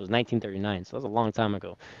the U.S. was 1939, so that was a long time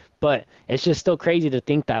ago. But it's just still crazy to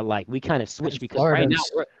think that like we kind of switched because right now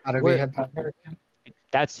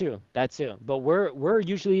That's true. That's true. But we're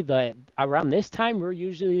usually around this time we're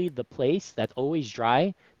usually the place that's always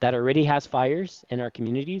dry that already has fires in our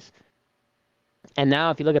communities. And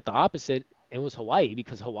now if you look at the opposite, it was Hawaii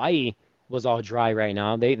because Hawaii was all dry right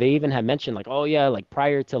now. They even had mentioned like, oh yeah, like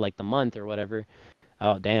prior to like the month or whatever.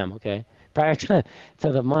 Oh damn, okay. Prior to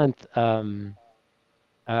the month, my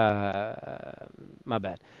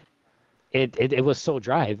bad. It was so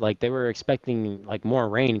dry. Like they were expecting like more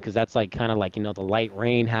rain because that's like kind of like the light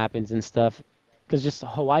rain happens and stuff. Because just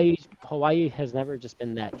Hawaii has never just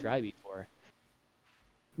been that dry before.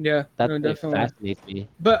 Yeah, That no, really definitely. fascinates me.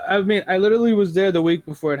 But I mean, I literally was there the week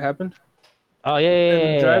before it happened. Oh yeah.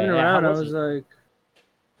 And driving around, How I was was it? like,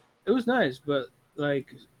 it was nice, but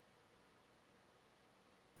like,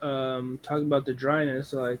 talking about the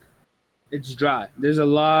dryness, like, it's dry. There's a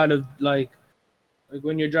lot of like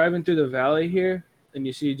when you're driving through the valley here, and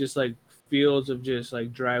you see just like fields of just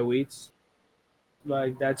like dry wheats.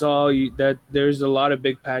 Like that's all you. That there's a lot of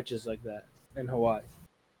big patches like that in Hawaii.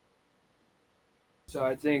 So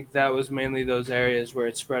I think that was mainly those areas where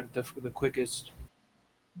it spread the quickest.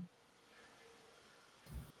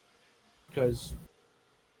 Because,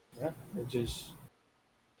 yeah, it just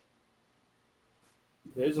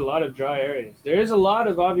there's a lot of dry areas. There's a lot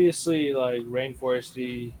of obviously like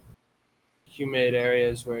rainforesty, humid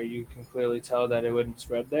areas where you can clearly tell that it wouldn't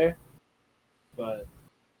spread there. But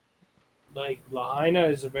like Lahaina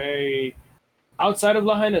is a very outside of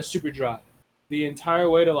Lahaina is super dry. The entire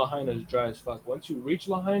way to Lahaina is dry as fuck. Once you reach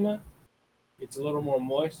Lahaina, it's a little more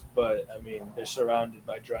moist, but I mean they're surrounded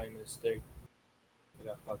by dryness. They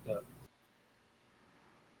got fucked up.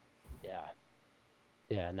 Yeah.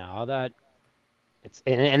 Yeah. No, all that.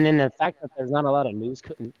 And then the fact that there's not a lot of news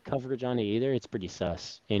coverage on it either. It's pretty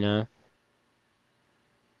sus. I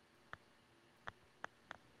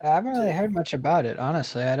haven't really heard much about it,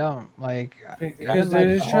 honestly. I don't like Because even they're like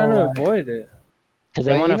the just trying to whole avoid it. Because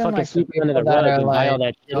they but want to even fucking like the sweep it under the people that rug are and buy all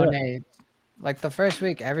like that shit up. donate, like the first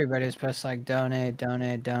week, everybody's supposed to like donate,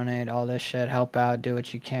 all this shit, help out, do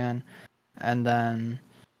what you can, and then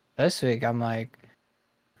this week I'm like,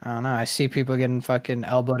 I don't know. I see people getting fucking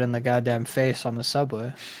elbowed in the goddamn face on the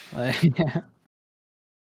subway, like.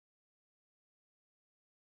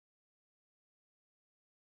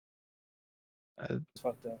 It's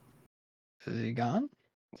fucked up. Is he gone?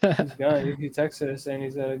 He's gone. He texted us saying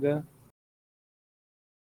he's gotta go.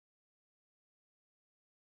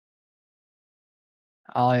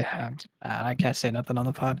 I can't say nothing on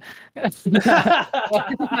the pod. That's funny.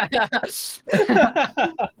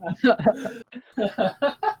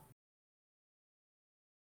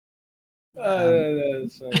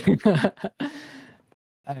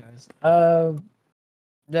 Anyways,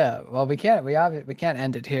 yeah. Well, we can't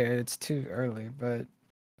end it here. It's too early. But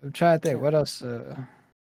I'm trying to think. What else? What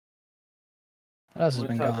else has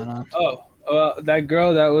been going on? Oh, that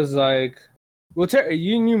girl that was like, well, Terry,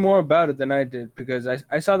 you knew more about it than I did because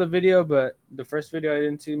I saw the video, but the first video I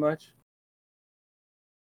didn't see much.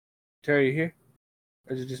 Terry, you here?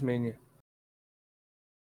 Or is it just me and you?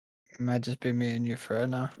 It might just be me and you for right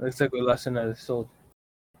now. Looks like we lost another soul.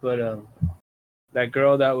 But that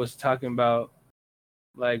girl that was talking about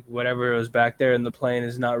like whatever was back there in the plane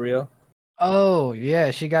is not real. Oh yeah,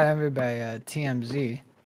 she got interviewed by TMZ.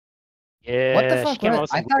 Yeah. What the fuck? She came out with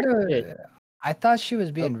some weird shit. I thought she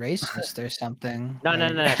was being racist or something. No.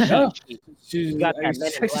 No, She got that Men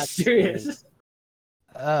in Black serious.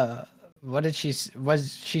 What did she?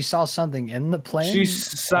 Was she saw something in the plane?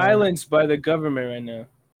 She's silenced by the government right now.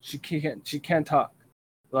 She can't talk.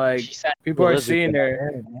 Like people are seeing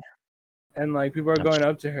her, and like people are going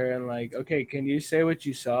up to her and like, okay, can you say what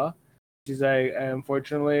you saw? She's like,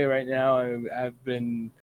 unfortunately, right now I've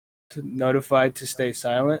been notified to stay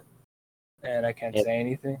silent, and I can't say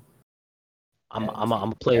anything. I'm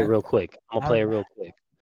gonna play it real quick.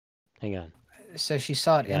 Hang on. So she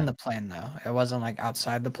saw it in the plane though. It wasn't like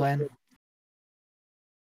outside the plane.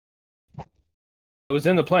 It was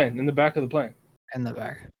in the plane, in the back of the plane. In the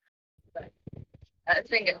back.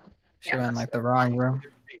 She went in like the wrong room.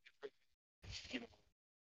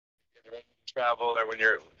 Travel or when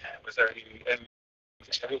you're was there any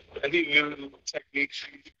new techniques?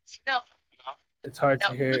 No. It's hard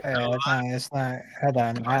to hear. It's not. Hold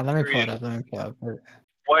on. All right, let me pull it up.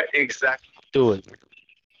 What exactly? Do it.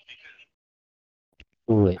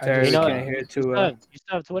 Terry, can't hear it too well. You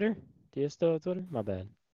still have Twitter? Do you still have Twitter? My bad.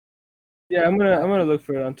 Yeah, I'm gonna look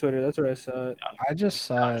for it on Twitter. That's where I saw it. I just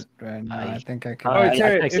saw it right now. I think I can. All right,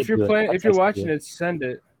 Terry, if you're watching it, send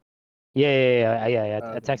it. Yeah.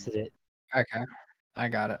 I texted it. Okay, I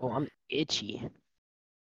got it. Oh, I'm itchy.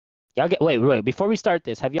 Y'all get wait. Before we start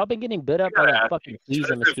this, have y'all been getting bit up by that fucking fleas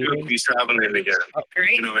and If you'll mosquitoes? be traveling again,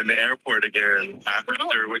 Great. you know, in the airport again after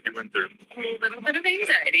what you went through. A little bit of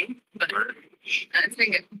anxiety, but it's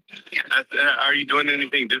been good. Yeah. Are you doing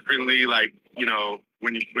anything differently, like, you know,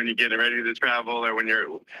 when you're getting ready to travel, or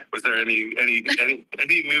was there any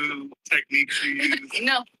new techniques you used?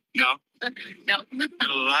 No. No. No. A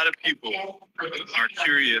lot of people are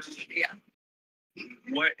curious. Yeah.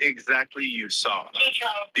 What exactly you saw,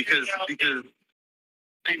 because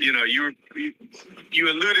you know you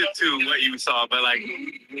alluded to what you saw, but like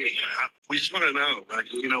we just want to know,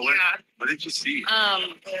 like, you know, what did you see? I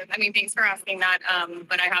mean, thanks for asking that.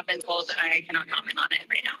 But I have been told that I cannot comment on it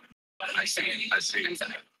right now. I see. I'm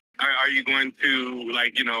sorry. Are you going to,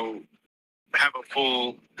 like, you know, have a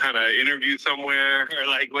full kind of interview somewhere, or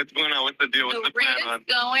like what's going on? What's the deal? What's the plan rate on? is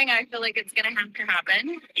going. I feel like it's gonna have to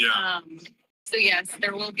happen. Yeah. So yes,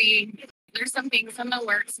 there's some things in the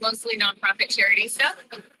works, mostly nonprofit charity stuff.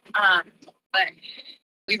 But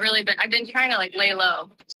I've been trying to like lay low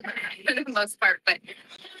for the most part, but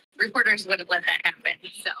reporters wouldn't let that happen.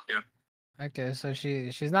 So yeah. Okay, so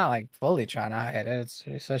she's not like fully trying to hide it.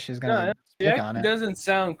 She says she's gonna No, speak it on it. doesn't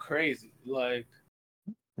sound crazy. Like,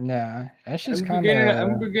 Yeah, and she's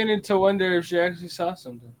I'm beginning to wonder if she actually saw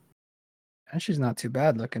something. and she's not too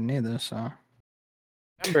bad looking neither. So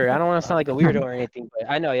Remember, I don't want to sound like a weirdo or anything, but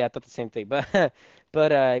I know, yeah, I thought the same thing. But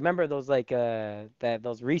remember those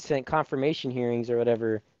those recent confirmation hearings or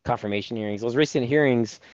whatever confirmation hearings, those recent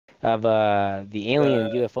hearings of the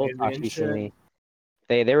alien UFO talks Alien recently.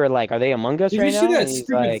 shit. They were like, are they Among Us Did right you see now? that And he's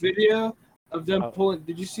stupid like, video of them oh, pulling?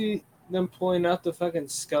 Did you see them pulling out the fucking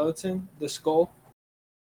skeleton, the skull?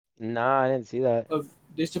 nah, I didn't see that.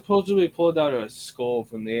 They supposedly pulled out a skull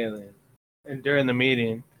from the alien, and during the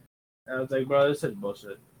meeting, I was like, bro, this is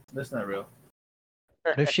bullshit. That's not real.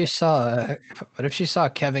 what if she saw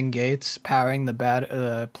Kevin Gates powering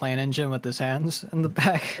the plane engine with his hands in the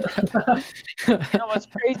back? You know what's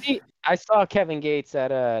crazy? I saw Kevin Gates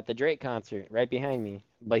at the Drake concert right behind me,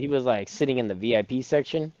 but he was like sitting in the VIP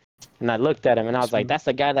section, and I looked at him and I was like, "That's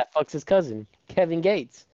the guy that fucks his cousin, Kevin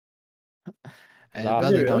Gates." And his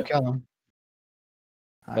brother gonna kill him.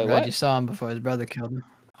 I'm Wait, glad what? you saw him before his brother killed him.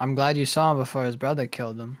 I'm glad you saw him before his brother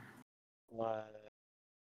killed him. What?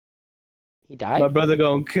 He died? My brother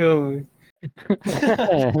gonna kill me.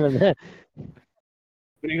 But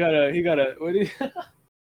he got a what do you?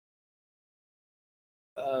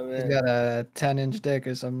 Oh He's man. got a 10-inch dick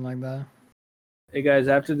or something like that. Hey guys,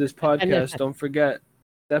 after this podcast, don't forget,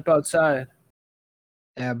 step outside.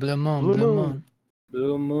 Yeah, blue moon.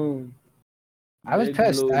 Blue moon. I was Big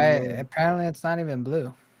pissed. blue moon. Apparently it's not even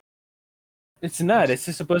blue. It's not. It's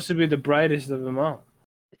just supposed to be the brightest of them all.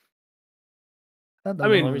 I thought the I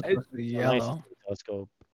moon mean, was supposed to be yellow. Telescope.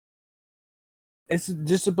 it's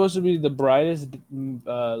just supposed to be the brightest,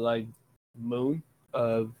 like, moon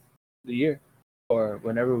of the year, or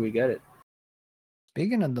whenever we get it.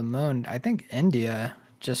 Speaking of the moon, I think India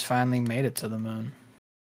just finally made it to the moon.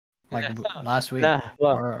 Like last week. Nah,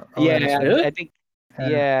 well, or yeah, this week. I think,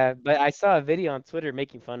 yeah, but I saw a video on Twitter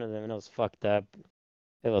making fun of them, and it was fucked up.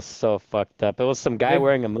 It was so fucked up. It was some guy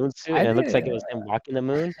wearing a moon suit, and it looks like it was him walking the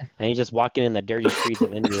moon, and he's just walking in the dirty streets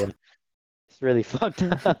of India. It's really fucked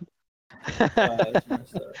up. That's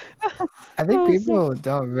messed up. I think people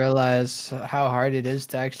don't realize how hard it is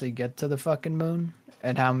to actually get to the fucking moon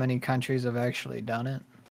and how many countries have actually done it.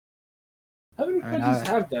 How many countries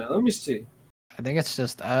have that? Let me see. I think it's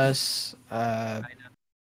just us,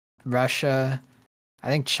 Russia. I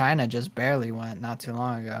think China just barely went not too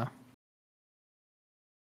long ago.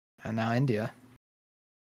 And now India.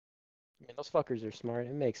 I mean, those fuckers are smart.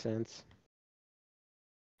 It makes sense.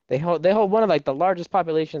 They hold one of like the largest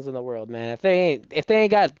populations in the world, man. If they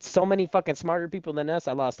ain't got so many fucking smarter people than us,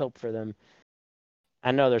 I lost hope for them.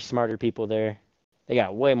 I know there's smarter people there. They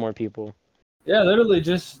got way more people. Yeah, literally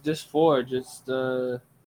just four. Just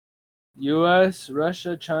U.S.,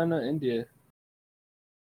 Russia, China, India.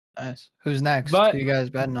 Nice. Who's next? Who you guys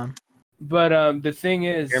betting on? But the thing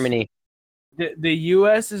is, Germany. The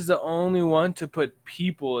U.S. is the only one to put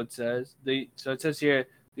people. It says so. It says here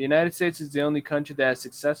the United States is the only country that has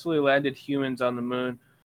successfully landed humans on the moon,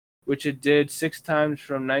 which it did 6 times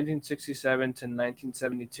from 1967 to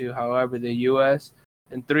 1972. However, the U.S.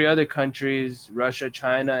 and 3 other countries, Russia,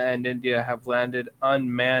 China, and India, have landed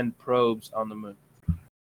unmanned probes on the moon.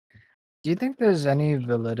 Do you think there's any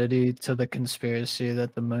validity to the conspiracy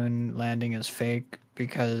that the moon landing is fake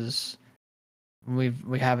because we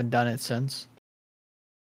haven't done it since?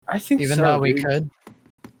 I think even so, though we dude. could.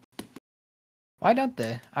 Why don't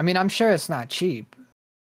they? I mean, I'm sure it's not cheap,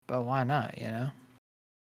 but why not? You know.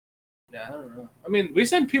 Yeah, I don't know. I mean, we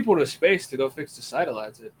send people to space to go fix the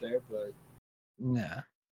satellites up there, but Yeah.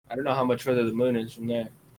 I don't know how much further the moon is from there.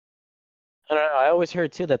 I don't know. I always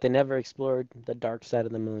heard too that they never explored the dark side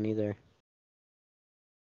of the moon either.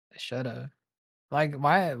 They should have. Like,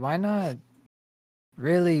 why not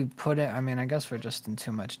really put it? I mean, I guess we're just in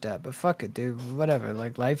too much debt, but fuck it, dude. Whatever.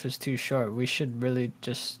 Like, life is too short. We should really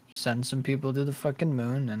just send some people to the fucking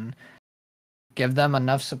moon and give them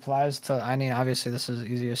enough supplies to. I mean, obviously, this is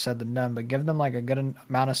easier said than done, but give them like a good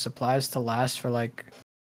amount of supplies to last for like,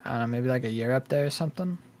 I don't know, maybe like a year up there or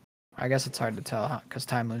something. I guess it's hard to tell because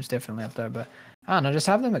time moves differently up there, but I don't know. Just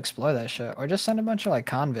have them explore that shit, or just send a bunch of like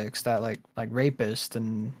convicts that like rapists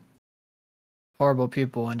and horrible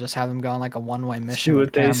people, and just have them go on like a one-way mission See with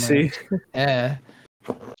what they cameras. see. Yeah.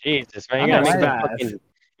 Jesus, man, I you're don't gonna know make them why. fucking.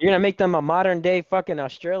 You're gonna make them a modern day fucking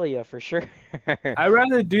Australia for sure. I'd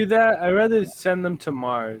rather do that. I'd rather send them to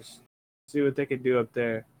Mars. See what they could do up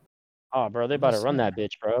there. Oh, bro, they about to run that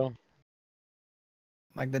bitch, bro.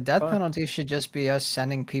 Like the death Fun. penalty should just be us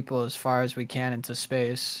sending people as far as we can into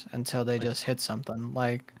space until they just hit something.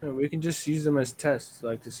 Like, Yeah, we can just use them as tests,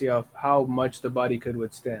 like to see how much the body could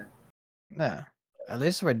withstand. yeah, at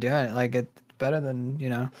least we're doing it. Like, it's better than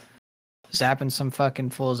zapping some fucking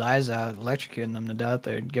fool's eyes out, electrocuting them to death,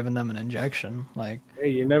 or giving them an injection. Like, Hey,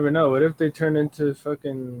 you never know. What if they turn into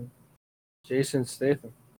fucking Jason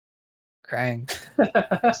Statham? cranked.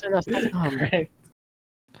 Cranked.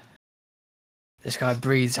 This guy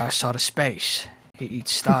breathes outside of space. He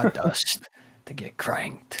eats stardust to get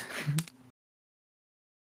cranked.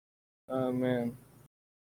 Oh man.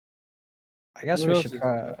 I guess What we else should is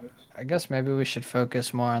try. there? I guess maybe we should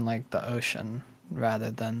focus more on like the ocean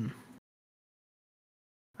rather than.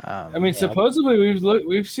 I mean, Yeah. supposedly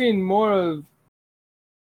we've seen more of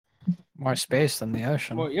More space than the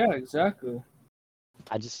ocean. more. Yeah, exactly.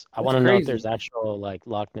 I That's want to know if crazy. there's actual like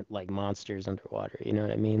like monsters underwater. You know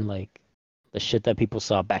what I mean? Like the shit that people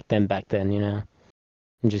saw back then. You know.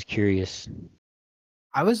 I'm just curious.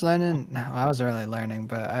 I was learning. No, I wasn't really learning,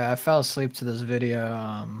 but I fell asleep to this video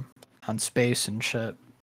on space and shit,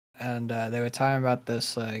 and they were talking about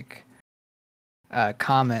this like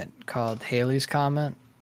comet called Halley's Comet.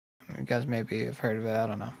 You guys maybe have heard of it. I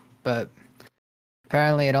don't know, but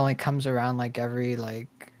apparently it only comes around like every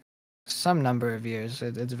like some number of years.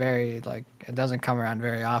 It's very like it doesn't come around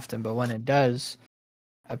very often, but when it does,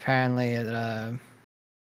 apparently it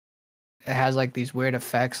has like these weird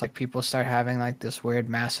effects. Like people start having like this weird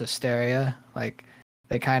mass hysteria. Like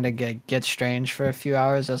they kind of get strange for a few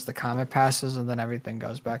hours as the comet passes, and then everything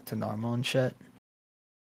goes back to normal and shit.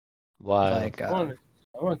 Wild. Like I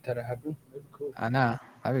want that to happen. That'd be cool. I know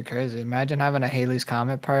that'd be crazy. Imagine having a Halley's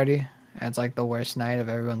Comet party, and it's like the worst night of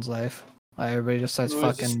everyone's life. Like everybody just starts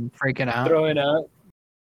Everyone's just fucking freaking out. Throwing out.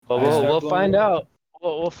 Well, I start we'll blowing find up. out.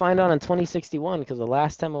 We'll find out in 2061 because the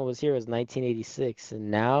last time I was here was 1986, and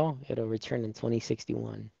now it'll return in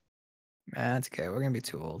 2061. Man, that's okay. We're gonna be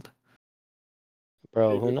too old.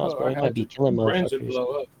 Bro, who knows, bro? You might be killing Brains would motherfuckers.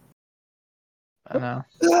 blow up. I know.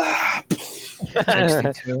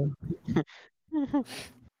 62.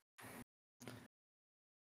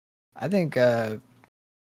 I think. Yeah.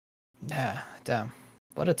 Damn.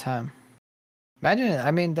 What a time. Imagine.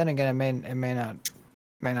 I mean, then again, it may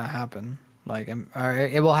not happen. Like, or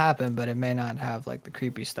it will happen, but it may not have like the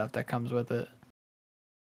creepy stuff that comes with it.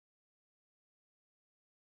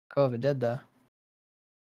 Cool if it did though.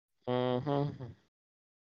 Mm-hmm.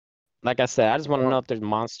 Like I said, I just want to know if there's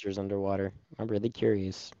monsters underwater. I'm really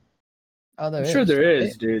curious. Oh, there I'm is. sure there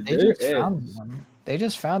is, dude. They There just found is. one. They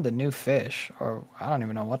just found a new fish, or I don't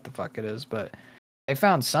even know what the fuck it is, but they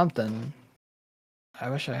found something. I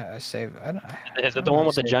wish I saved. I don't. Is I it don't the know one how to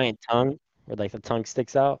with the save it. giant tongue, where like the tongue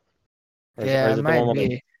sticks out? Or Yeah, is it it the one might with like,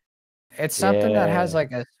 be. It's something that has yeah?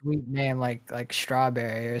 like a sweet name, like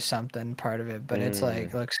strawberry or something part of it, but it's like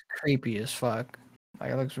Mm. looks creepy as fuck.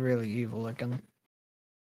 Like it looks really evil looking.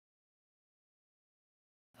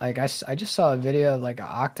 Like I just saw a video of like an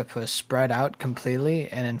octopus spread out completely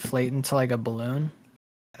and inflate into like a balloon,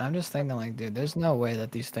 and I'm just thinking like, dude, there's no way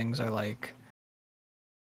that these things are like.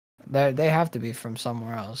 They have to be from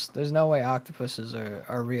somewhere else. There's no way octopuses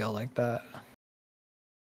are real like that.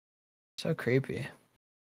 So creepy.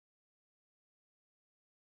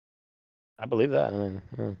 I believe that. I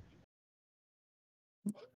mean,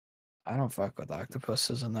 I don't fuck with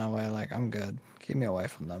octopuses in that way. Like I'm good. Keep me away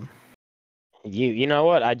from them. you know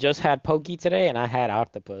what? I just had pokey today, and I had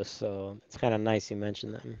octopus, so it's kind of nice you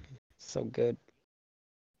mentioned them. So good,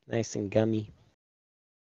 nice and gummy.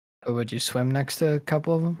 But would you swim next to a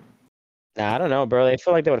couple of them? Nah, I don't know, bro. They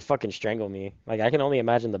feel like they would fucking strangle me. Like I can only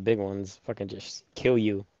imagine the big ones fucking just kill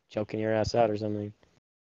you, choking your ass out or something.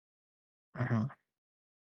 Uh-huh.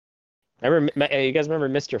 You guys remember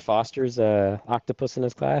Mr. Foster's octopus in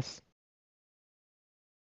his class?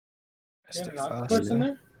 Yeah, Mr. an octopus in Foster.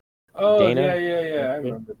 there? Oh, Dana? yeah. I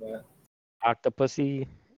remember that. Octopussy.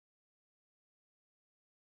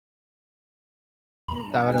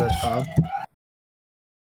 Is that what it was called?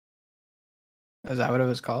 Is that what it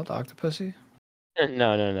was called? Octopussy?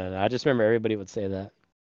 No. I just remember everybody would say that.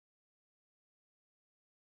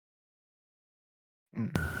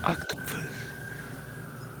 Octopus.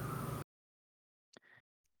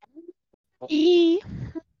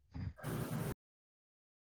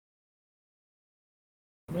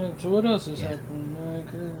 Man, so what else is happening, man?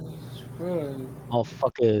 'Cause, bro,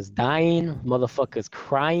 Motherfuckers dying. Motherfuckers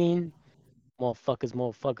crying.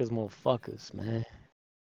 Motherfuckers, man.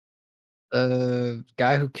 The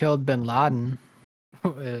guy who killed Bin Laden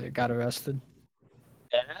got arrested.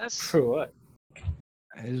 Yes. for what?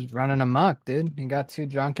 He's running amok, dude. He got too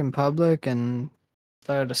drunk in public and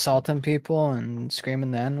started assaulting people and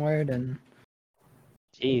screaming the N-word and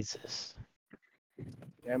Jesus.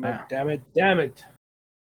 Damn it.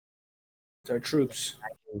 It's our troops.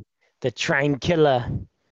 The train killer.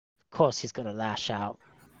 Of course he's gonna lash out.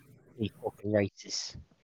 He fucking racist.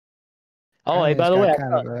 Oh, hey, apparently by he's the way, got I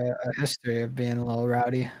kind thought, of a history of being a little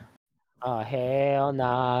rowdy. oh hell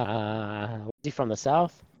nah. Was he from the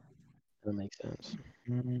South? That makes sense.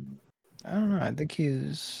 I don't know. I think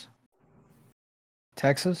he's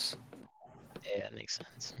Texas. Yeah, that makes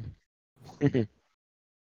sense.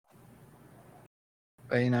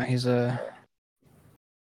 But he's a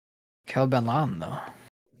killed Bin Laden though,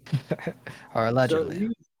 or allegedly.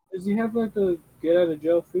 So does he have like a get out of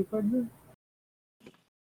jail free card then?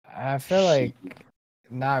 I feel like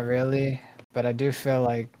not really, but I do feel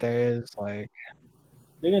like there is like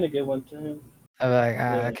They're gonna get one to him. I'm like,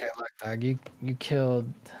 Yeah. okay, look, dog, you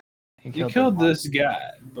killed You killed this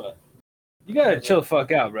guy, but you gotta chill the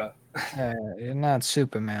fuck out, bro. You're not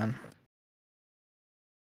Superman.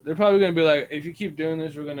 They're probably gonna be like, if you keep doing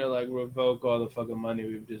this, we're gonna like revoke all the fucking money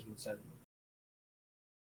we've just been sending.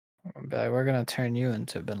 Be like, we're gonna turn you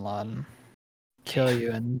into Bin Laden, kill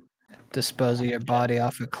you, and dispose of your body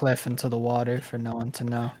off a cliff into the water for no one to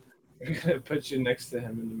know. We're gonna put you next to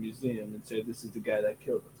him in the museum and say this is the guy that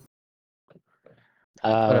killed him.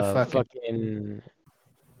 Fucking.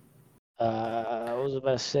 What was I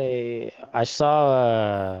about to say? I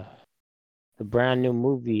saw the brand new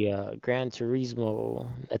movie, Gran Turismo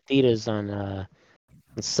at theaters on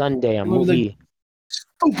Sunday. A movie.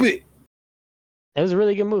 Stupid. It was a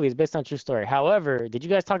really good movie. It's based on a true story. However, did you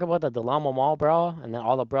guys talk about the Delamo Mall brawl and then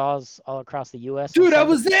all the brawls all across the U.S.? Dude, I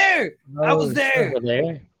was there. I was there. You were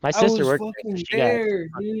there. My I sister was worked fucking there. there,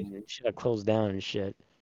 dude. She got closed down and shit.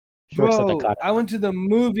 She works at the Bro, Cotton. I went to the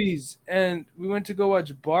movies and we went to go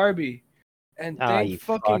watch Barbie, and thank you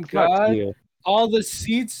fucking fuck. Fuck God, you. all the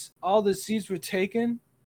seats were taken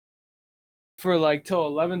for like till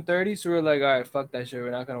 11:30. So we were like, all right, fuck that shit.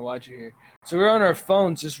 We're not gonna watch it here. So we were on our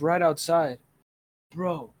phones just right outside,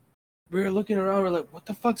 bro. We were looking around. We're like, what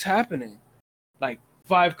the fuck's happening? Like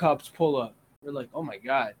 5 cops pull up. We're like, oh my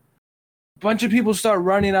God. Bunch of people start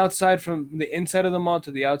running outside from the inside of the mall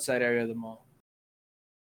to the outside area of the mall.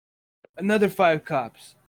 Another 5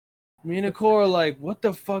 cops. Me and Nicole are like, what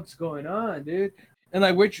the fuck's going on, dude? And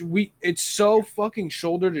like, it's so fucking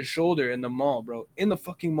shoulder to shoulder in the mall, bro. In the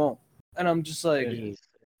fucking mall. And I'm just like,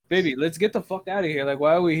 baby, let's get the fuck out of here. Like,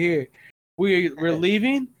 why are we here? We're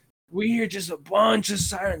leaving. We hear just a bunch of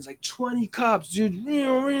sirens, like 20 cops, dude.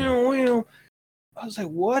 I was like,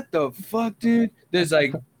 what the fuck, dude? There's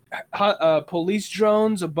like police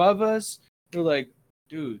drones above us. We're like,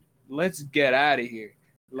 dude, let's get out of here.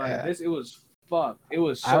 Like it was fucked. It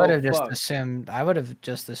was so I would have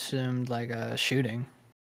just assumed like a shooting,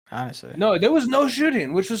 honestly. No, there was no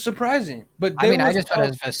shooting, which was surprising. But I mean, I just would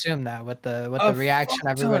have assumed that with the reaction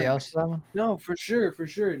everybody else is having. No, for sure,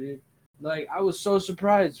 dude. Like, I was so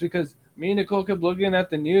surprised because me and Nicole kept looking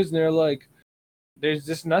at the news and they're like, there's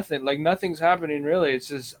just nothing. Like, nothing's happening, really. It's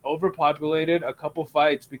just overpopulated, a couple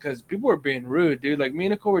fights because people were being rude, dude. Like, me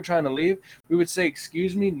and Nicole were trying to leave. We would say,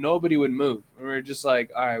 excuse me, nobody would move. And we were just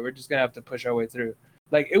like, all right, we're just going to have to push our way through.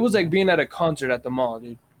 Like, it was like being at a concert at the mall,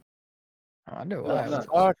 dude. I do.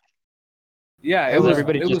 Yeah, it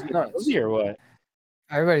was nuts. Or what?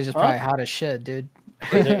 Everybody's just probably hot as shit, dude.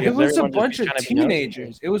 It was a bunch of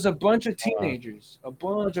teenagers. It was a bunch of teenagers. A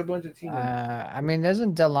bunch of teenagers. I mean,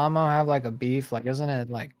 doesn't Delamo have like a beef? Like, isn't it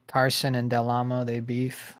like Carson and Delamo? They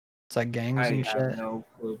beef. It's like gangs and shit. I have no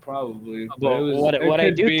clue, probably. But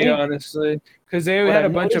it could be, honestly, because they had a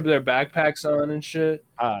bunch of their backpacks on and shit.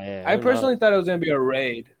 Oh yeah. I personally thought it was gonna be a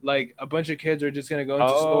raid. Like a bunch of kids are just gonna go into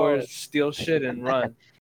stores, steal shit, and run.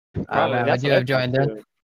 Oh man, would you have joined in?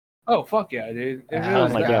 Oh fuck yeah, dude! If it Oh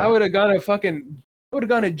was my that, God. I would have gone to fucking. I would have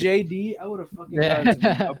gone to JD. I would have fucking gotten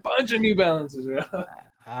a bunch of New Balances, bro.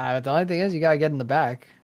 The only thing is, you gotta get in the back.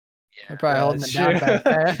 You're probably Yeah, holding that's it down true. back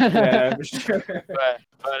there. Yeah, for sure.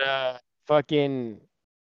 But fucking,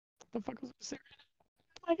 what the fuck was I saying?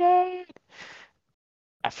 Oh my God.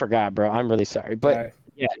 I forgot, bro. I'm really sorry. But Right.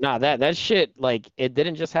 yeah, nah, that shit, like, it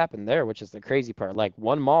didn't just happen there, which is the crazy part. Like,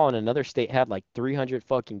 one mall in another state had like 300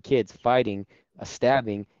 fucking kids fighting, a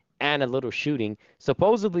stabbing, and a little shooting.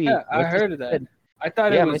 Supposedly, Yeah, I my sister heard of that. said, I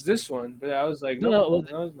thought it yeah, my was this one, but I was like, no, no, well,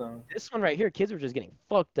 no, no. this one right here, kids were just getting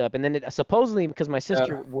fucked up. And then supposedly, because my Yeah.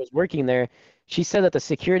 sister was working there, she said that the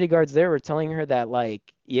security guards there were telling her that, like,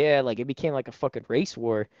 yeah, like, it became like a fucking race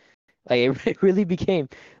war. Like, it really became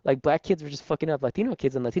like black kids were just fucking up Latino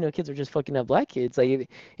kids, and Latino kids were just fucking up black kids. Like,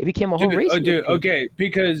 it became a whole Dude, race oh, war dude, thing. okay,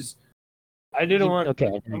 because I didn't want. Okay,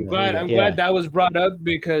 I'm here you glad. go. I'm Yeah, glad that was brought up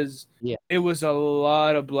because yeah, it was a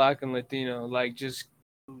lot of black and Latino, like just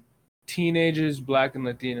teenagers, black and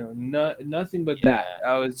Latino. Nothing but yeah, that.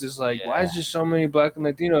 I was just like, why yeah. is there so many black and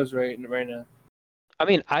Latinos right now? I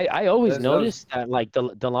mean, I always That was. noticed that like the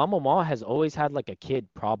Lamo Mall has always had like a kid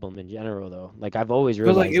problem in general though. Like, I've always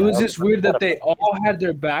But like, realized it that. was just weird that they all had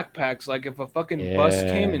their backpacks. Like, if a fucking bus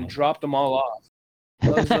came Yeah. and dropped them all off, I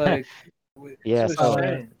was like, Yeah. so So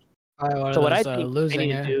strange. Probably one so of what I those think they losing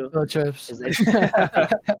need to do field trips. is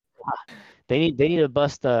they need to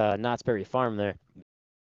bust Knott's Berry Farm there.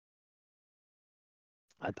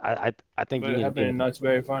 I think you What need to happened get in Knott's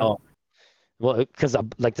Berry Farm? oh. Well, because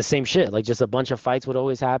like the same shit, like just a bunch of fights would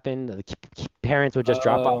always happen. The parents would just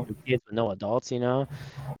drop off Oh, the kids with no adults, you know.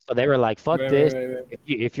 So they were like, "Fuck right, this! right, right, right.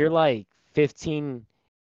 If you're like 15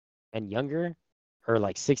 and younger, or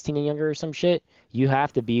like 16 and younger or some shit, you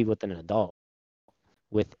have to be with an adult.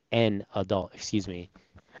 With an adult, excuse me.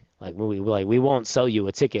 Like we won't sell you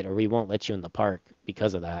a ticket or we won't let you in the park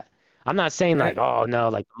because of that. I'm not saying like, oh no,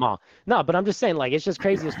 like the mall. No, but I'm just saying like it's just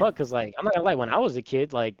crazy as fuck because like I'm not gonna lie, when I was a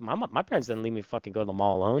kid, like my parents didn't leave me fucking go to the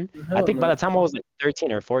mall alone. I Hell think by no. the time I was like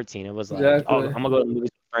 13 or 14, it was like, oh, Exactly. I'm gonna go to the movies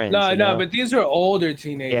with friends, No, you no, know? but these are older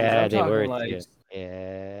teenagers. Yeah, I'm they talking were like too.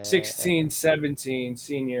 Yeah. 16, 17,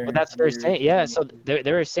 senior But that's what they're years. saying. Yeah, so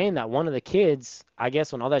they were saying that one of the kids, I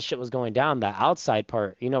guess when all that shit was going down, the outside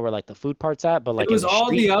part, you know, where like the food part's at, but It like in was the all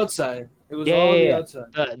street. the outside. It was Yeah, all yeah, the yeah.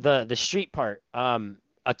 outside. The street part.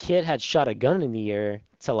 A kid had shot a gun in the air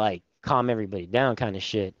to like calm everybody down, kind of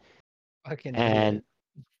shit. Fucking And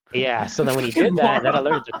idiot. yeah, so then when he Fucking did that, that moron.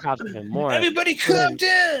 alerted the cops even more. Everybody So calm then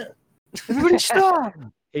down. Everybody stop!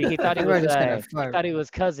 he thought he was Everybody just gonna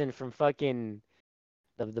fuck. cousin from fucking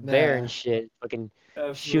the bear and Yeah. shit, fucking Yeah,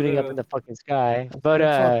 for shooting up in real. the fucking sky. But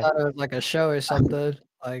People thought it was like a show or something.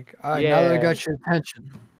 Like, all right, now that we yeah. got your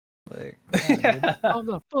attention. Like, yeah, Calm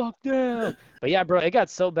the fuck down. But yeah, bro, it got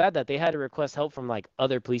so bad that they had to request help from like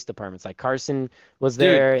other police departments. Like Carson was Dude,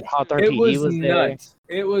 there, Hawthorne it PD was was there. nuts.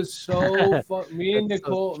 It was so fun. That's so Me and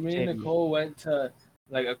shady. Nicole went to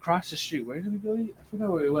like across the street. Where did we go? I forgot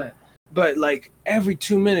where we went. But like every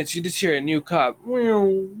 2 minutes, you just hear a new cop.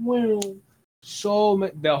 The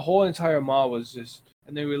whole entire mall was just.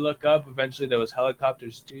 And then we look up. Eventually, there was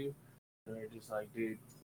helicopters too. And we're just like, dude,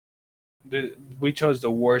 we chose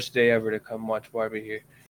the worst day ever to come watch Barbie here.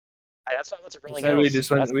 That's why I went to Rolling Instead,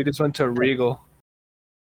 Hills. we just went to Regal.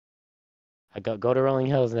 I go to Rolling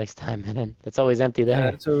Hills next time, man. It's always empty Yeah,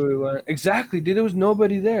 there. that's where we went. Exactly, dude. There was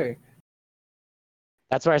nobody there.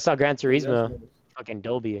 That's where I saw Gran Turismo. Definitely. Fucking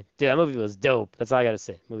Dolby. Dude, that movie was dope. That's all I gotta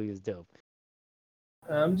say. The movie was dope.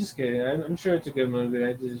 I'm just kidding. I'm sure it's a good movie.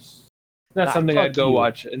 It's not Nah, something fuck I'd go you.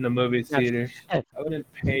 watch in the movie That's- theater. I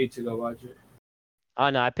wouldn't pay to go watch it. Oh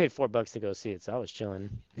no, I paid $4 to go see it, so I was chilling.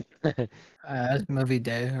 that's movie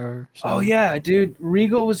day or something. Oh yeah, dude.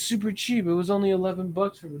 Regal was super cheap. It was only $11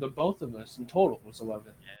 for the both of us. In total, it was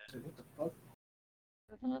 11. Like, what the fuck?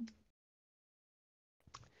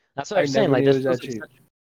 That's what I'm I saying. never Like knew it this was was that like cheap.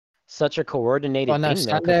 such a coordinated Well, no, thing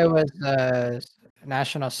though. 'Cause, Sunday like, was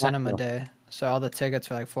National Cinema National. Day, so all the tickets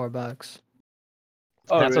were like $4.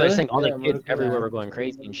 Oh That's what I'm really? saying. All Yeah, the kids motherfucker. everywhere were going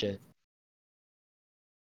crazy and shit.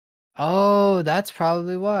 Oh, that's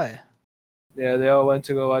probably why. Yeah, they all went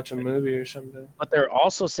to go watch a movie or something. But they're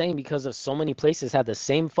also saying because of so many places had the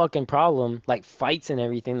same fucking problem, like fights and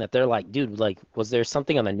everything, that they're like, dude, like, was there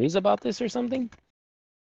something on the news about this or something?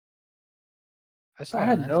 I saw I it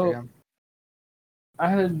had on no, Instagram. I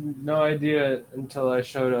had no idea until I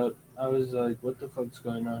showed up. I was like, "What the fuck's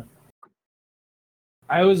going on?"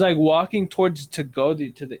 I was like walking towards to go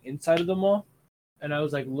to the inside of the mall, and I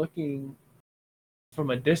was like looking from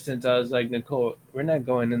a distance, I was like, Nicole, we're not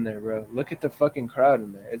going in there, bro. Look at the fucking crowd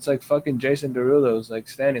in there. It's like fucking Jason Derulo's like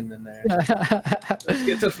standing in there. Let's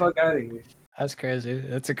get the fuck out of here. That's crazy.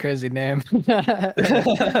 That's a crazy name.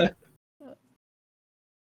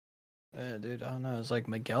 Yeah, dude, I don't know. It's like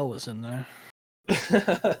Miguel was in there.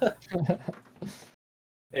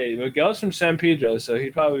 Hey, Miguel's from San Pedro, so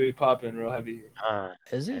he'd probably be popping real heavy.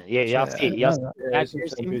 Is he? Yeah, y'all Shit, I see, didn't y'all know see that. Yeah, back he's from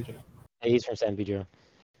San piercing? Pedro. Yeah, he's from San Pedro.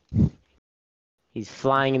 He's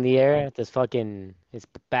flying in the air with his fucking his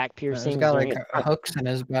back He's piercings. got during like his hooks in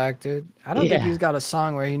his back, dude. I don't think Yeah. he's got a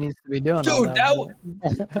song where he needs to be doing all Dude,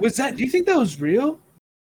 that. was that? Do you think that was real?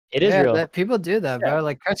 It is Yeah, real. that people do that, bro.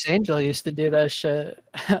 Like Chris Angel used to do that shit.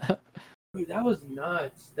 Dude, that was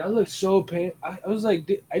nuts. That looked so pain. I was like,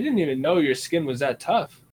 I didn't even know your skin was that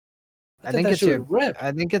tough. I thought think that it's shit your. would rip.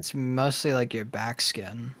 I think it's mostly like your back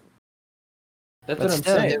skin. That's But what I'm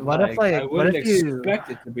still, saying. dude, what if I what wouldn't if you?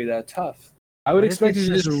 expect it to be that tough. I would What if expect it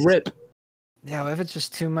it's to just rip. Yeah, what if it's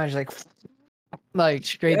just too much, like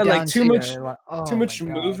straight Yeah, down like to too much, your, like, oh too my much God.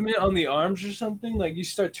 movement on the arms or something. Like you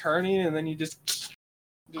start turning and then you just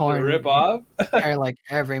Torn rip off. Tear like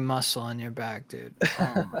every muscle in your back, dude.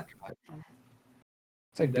 Oh my God.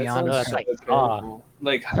 It's like Dude, that beyond. sounds that's so like painful.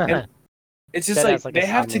 Like, and it's just That's like like a they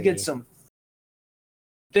have to Saw get movie. some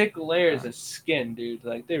thick layers of skin, dude.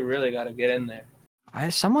 Like they really got to get in there.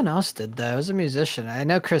 Someone else did that. It was a musician. I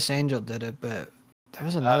know Chris Angel did it, but there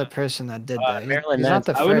was another person that did that. Marilyn He's not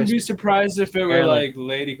Manson. the I wouldn't first. be surprised if it were Marilyn, like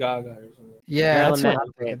Lady Gaga or something. Yeah, Marilyn that's what Manson.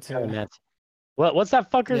 I'm thinking too. Marilyn Manson. What's that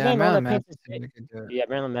fucker's Yeah, name? The one Marilyn that paints Manson his face? could do it. Yeah,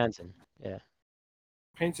 Marilyn Manson. Yeah.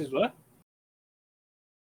 Paints his what?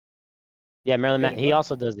 Yeah, Marilyn Manson. Painting He what?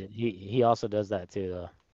 also does it. He also does that too, though.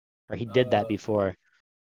 Or he did that before.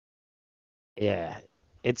 Yeah,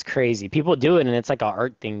 it's crazy. People do it, and it's like an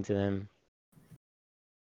art thing to them.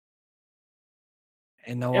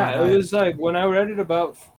 Ain't no Yeah, one it was like when I read it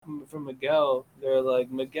about from Miguel, they're like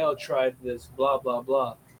Miguel tried this blah blah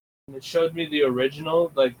blah, and it showed me the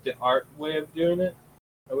original, like the art way of doing it.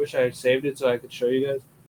 I wish I had saved it so I could show you guys.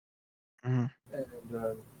 Mhm.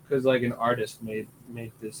 And because like an artist made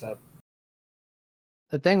this up.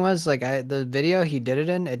 The thing was, like, the video he did it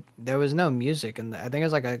in, there was no music, and I think it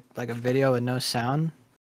was like a video with no sound.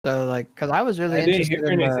 So like, cause I was really I didn't interested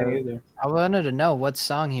hear in anything either. I wanted to know what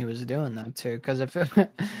song he was doing that to, cause if it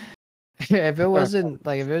if it wasn't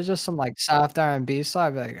like if it was just some like soft R&B song,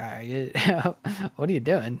 I'd be like, all right, what are you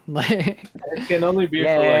doing? Like, It can only be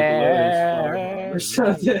for like Lotus Flower Bomb or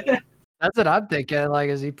something. that's what I'm thinking. Like,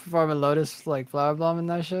 is he performing Lotus like Flower Bomb and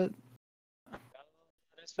that shit?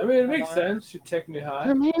 I mean, it makes sense. You take me high.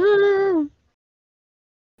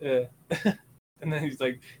 Yeah. And then he's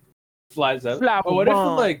like, flies up. Flower But what if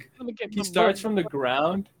bomb. like Let me get he my starts bug. from the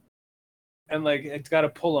ground and like it's got to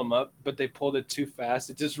pull him up, but they pulled it too fast.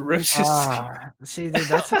 It just rips his skin. See, dude,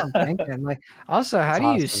 that's what I'm thinking. Like, also, how That's do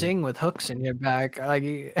you awesome. sing with hooks in your back? Like,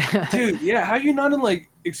 Dude, yeah, how are you not in like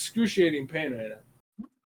excruciating pain right now?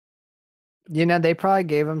 you know, they probably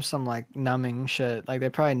gave him some like numbing shit. Like, they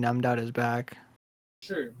probably numbed out his back.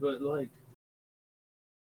 Sure, but like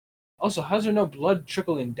also, how's there no blood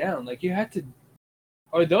trickling down? Like you had to,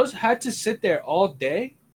 or those had to sit there all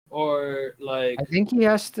day, or like I think he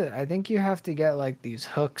has to. I think you have to get like these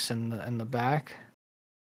hooks in the back,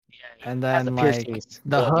 and Has then the like piercings.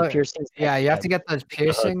 the The hook. piercings. Yeah, you have to get those the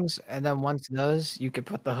hook. piercings, and then once those, you could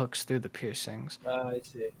put the hooks through the piercings. I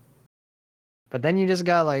see. But then you just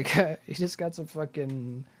got like you just got some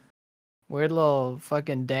fucking weird little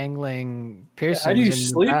fucking dangling Yeah, piercings. how do you in your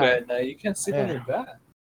sleep back. at night? You can't sleep on Yeah. your back.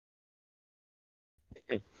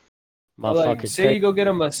 Or, like, Motherfucker. say you go get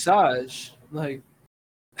a massage, like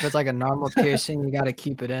If it's like a normal piercing, you gotta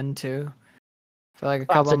keep it in too for like a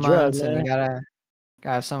Lots couple of drugs, months, and you man. gotta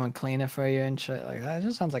have someone clean it for you and shit. Like that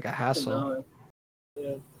just sounds like a hassle. no,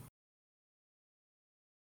 yeah.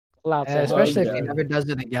 Lots of Especially if he yeah. never does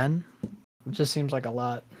it again. It just seems like a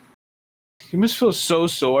lot. You must feel so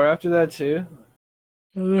sore after that too.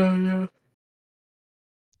 Yeah.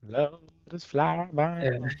 Lotus flower bomb.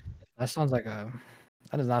 Yeah. That sounds like that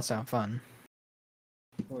does not sound fun.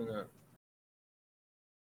 Oh, no.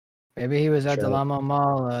 Maybe he was at the Sure. Lama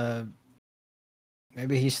Mall.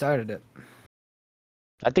 Maybe he started it.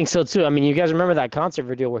 I think so too. I mean, you guys remember that concert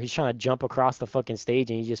video where he's trying to jump across the fucking stage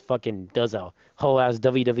and he just fucking does a whole ass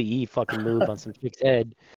WWE fucking move on some chick's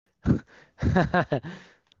head. Probably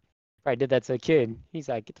did that to a kid. He's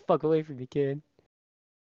like, get the fuck away from me, kid.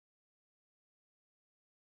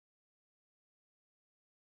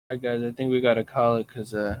 All right, guys, I think we gotta call it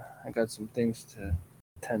because I got some things to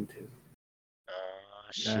attend to. Oh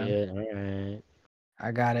shit! All right.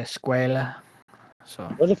 I got a escuela. So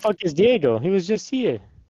Where the fuck is Diego? He was just here.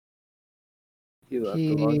 He left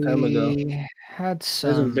a long time ago. He had He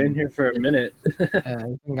hasn't been some. here for a minute. Yeah,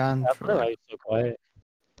 he's been gone I for don't know why like, he's so quiet.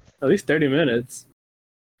 At least 30 minutes.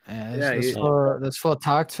 yeah, Yeah, this fool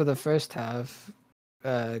talked for the first half.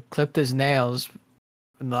 Clipped his nails.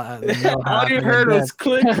 In the middle all half, you and then heard was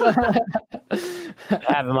click.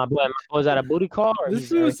 Having my boy at a booty call, or This he's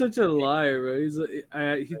dude is such a liar, bro.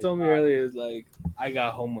 He told me earlier, he's like, I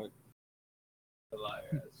got homework. A liar.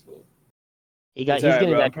 he's It's alright, getting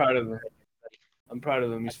bro. that. I'm proud of him. I'm proud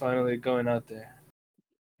of him. He's finally going out there.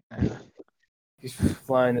 He's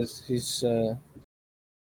flying he's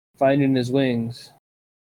finding his wings.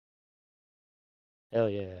 Hell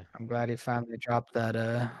yeah. I'm glad he finally dropped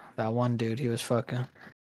that one dude he was fucking.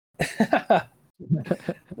 The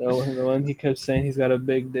one he kept saying he's got a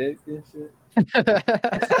big dick and shit.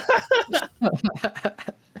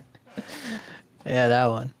 Yeah, that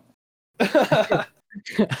one. I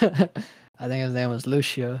think his name was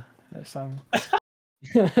Lucio or something.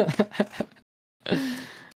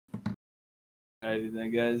 Alrighty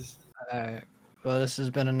then, guys. Alright. Well, this has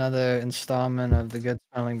been another installment of the Good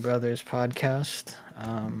Smelling Brothers podcast.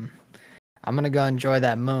 I'm gonna go enjoy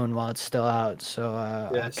that moon while it's still out. So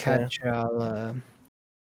Yes, sir.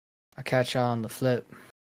 I'll catch y'all on the flip.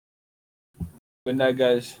 Good night,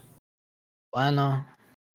 guys. Bueno.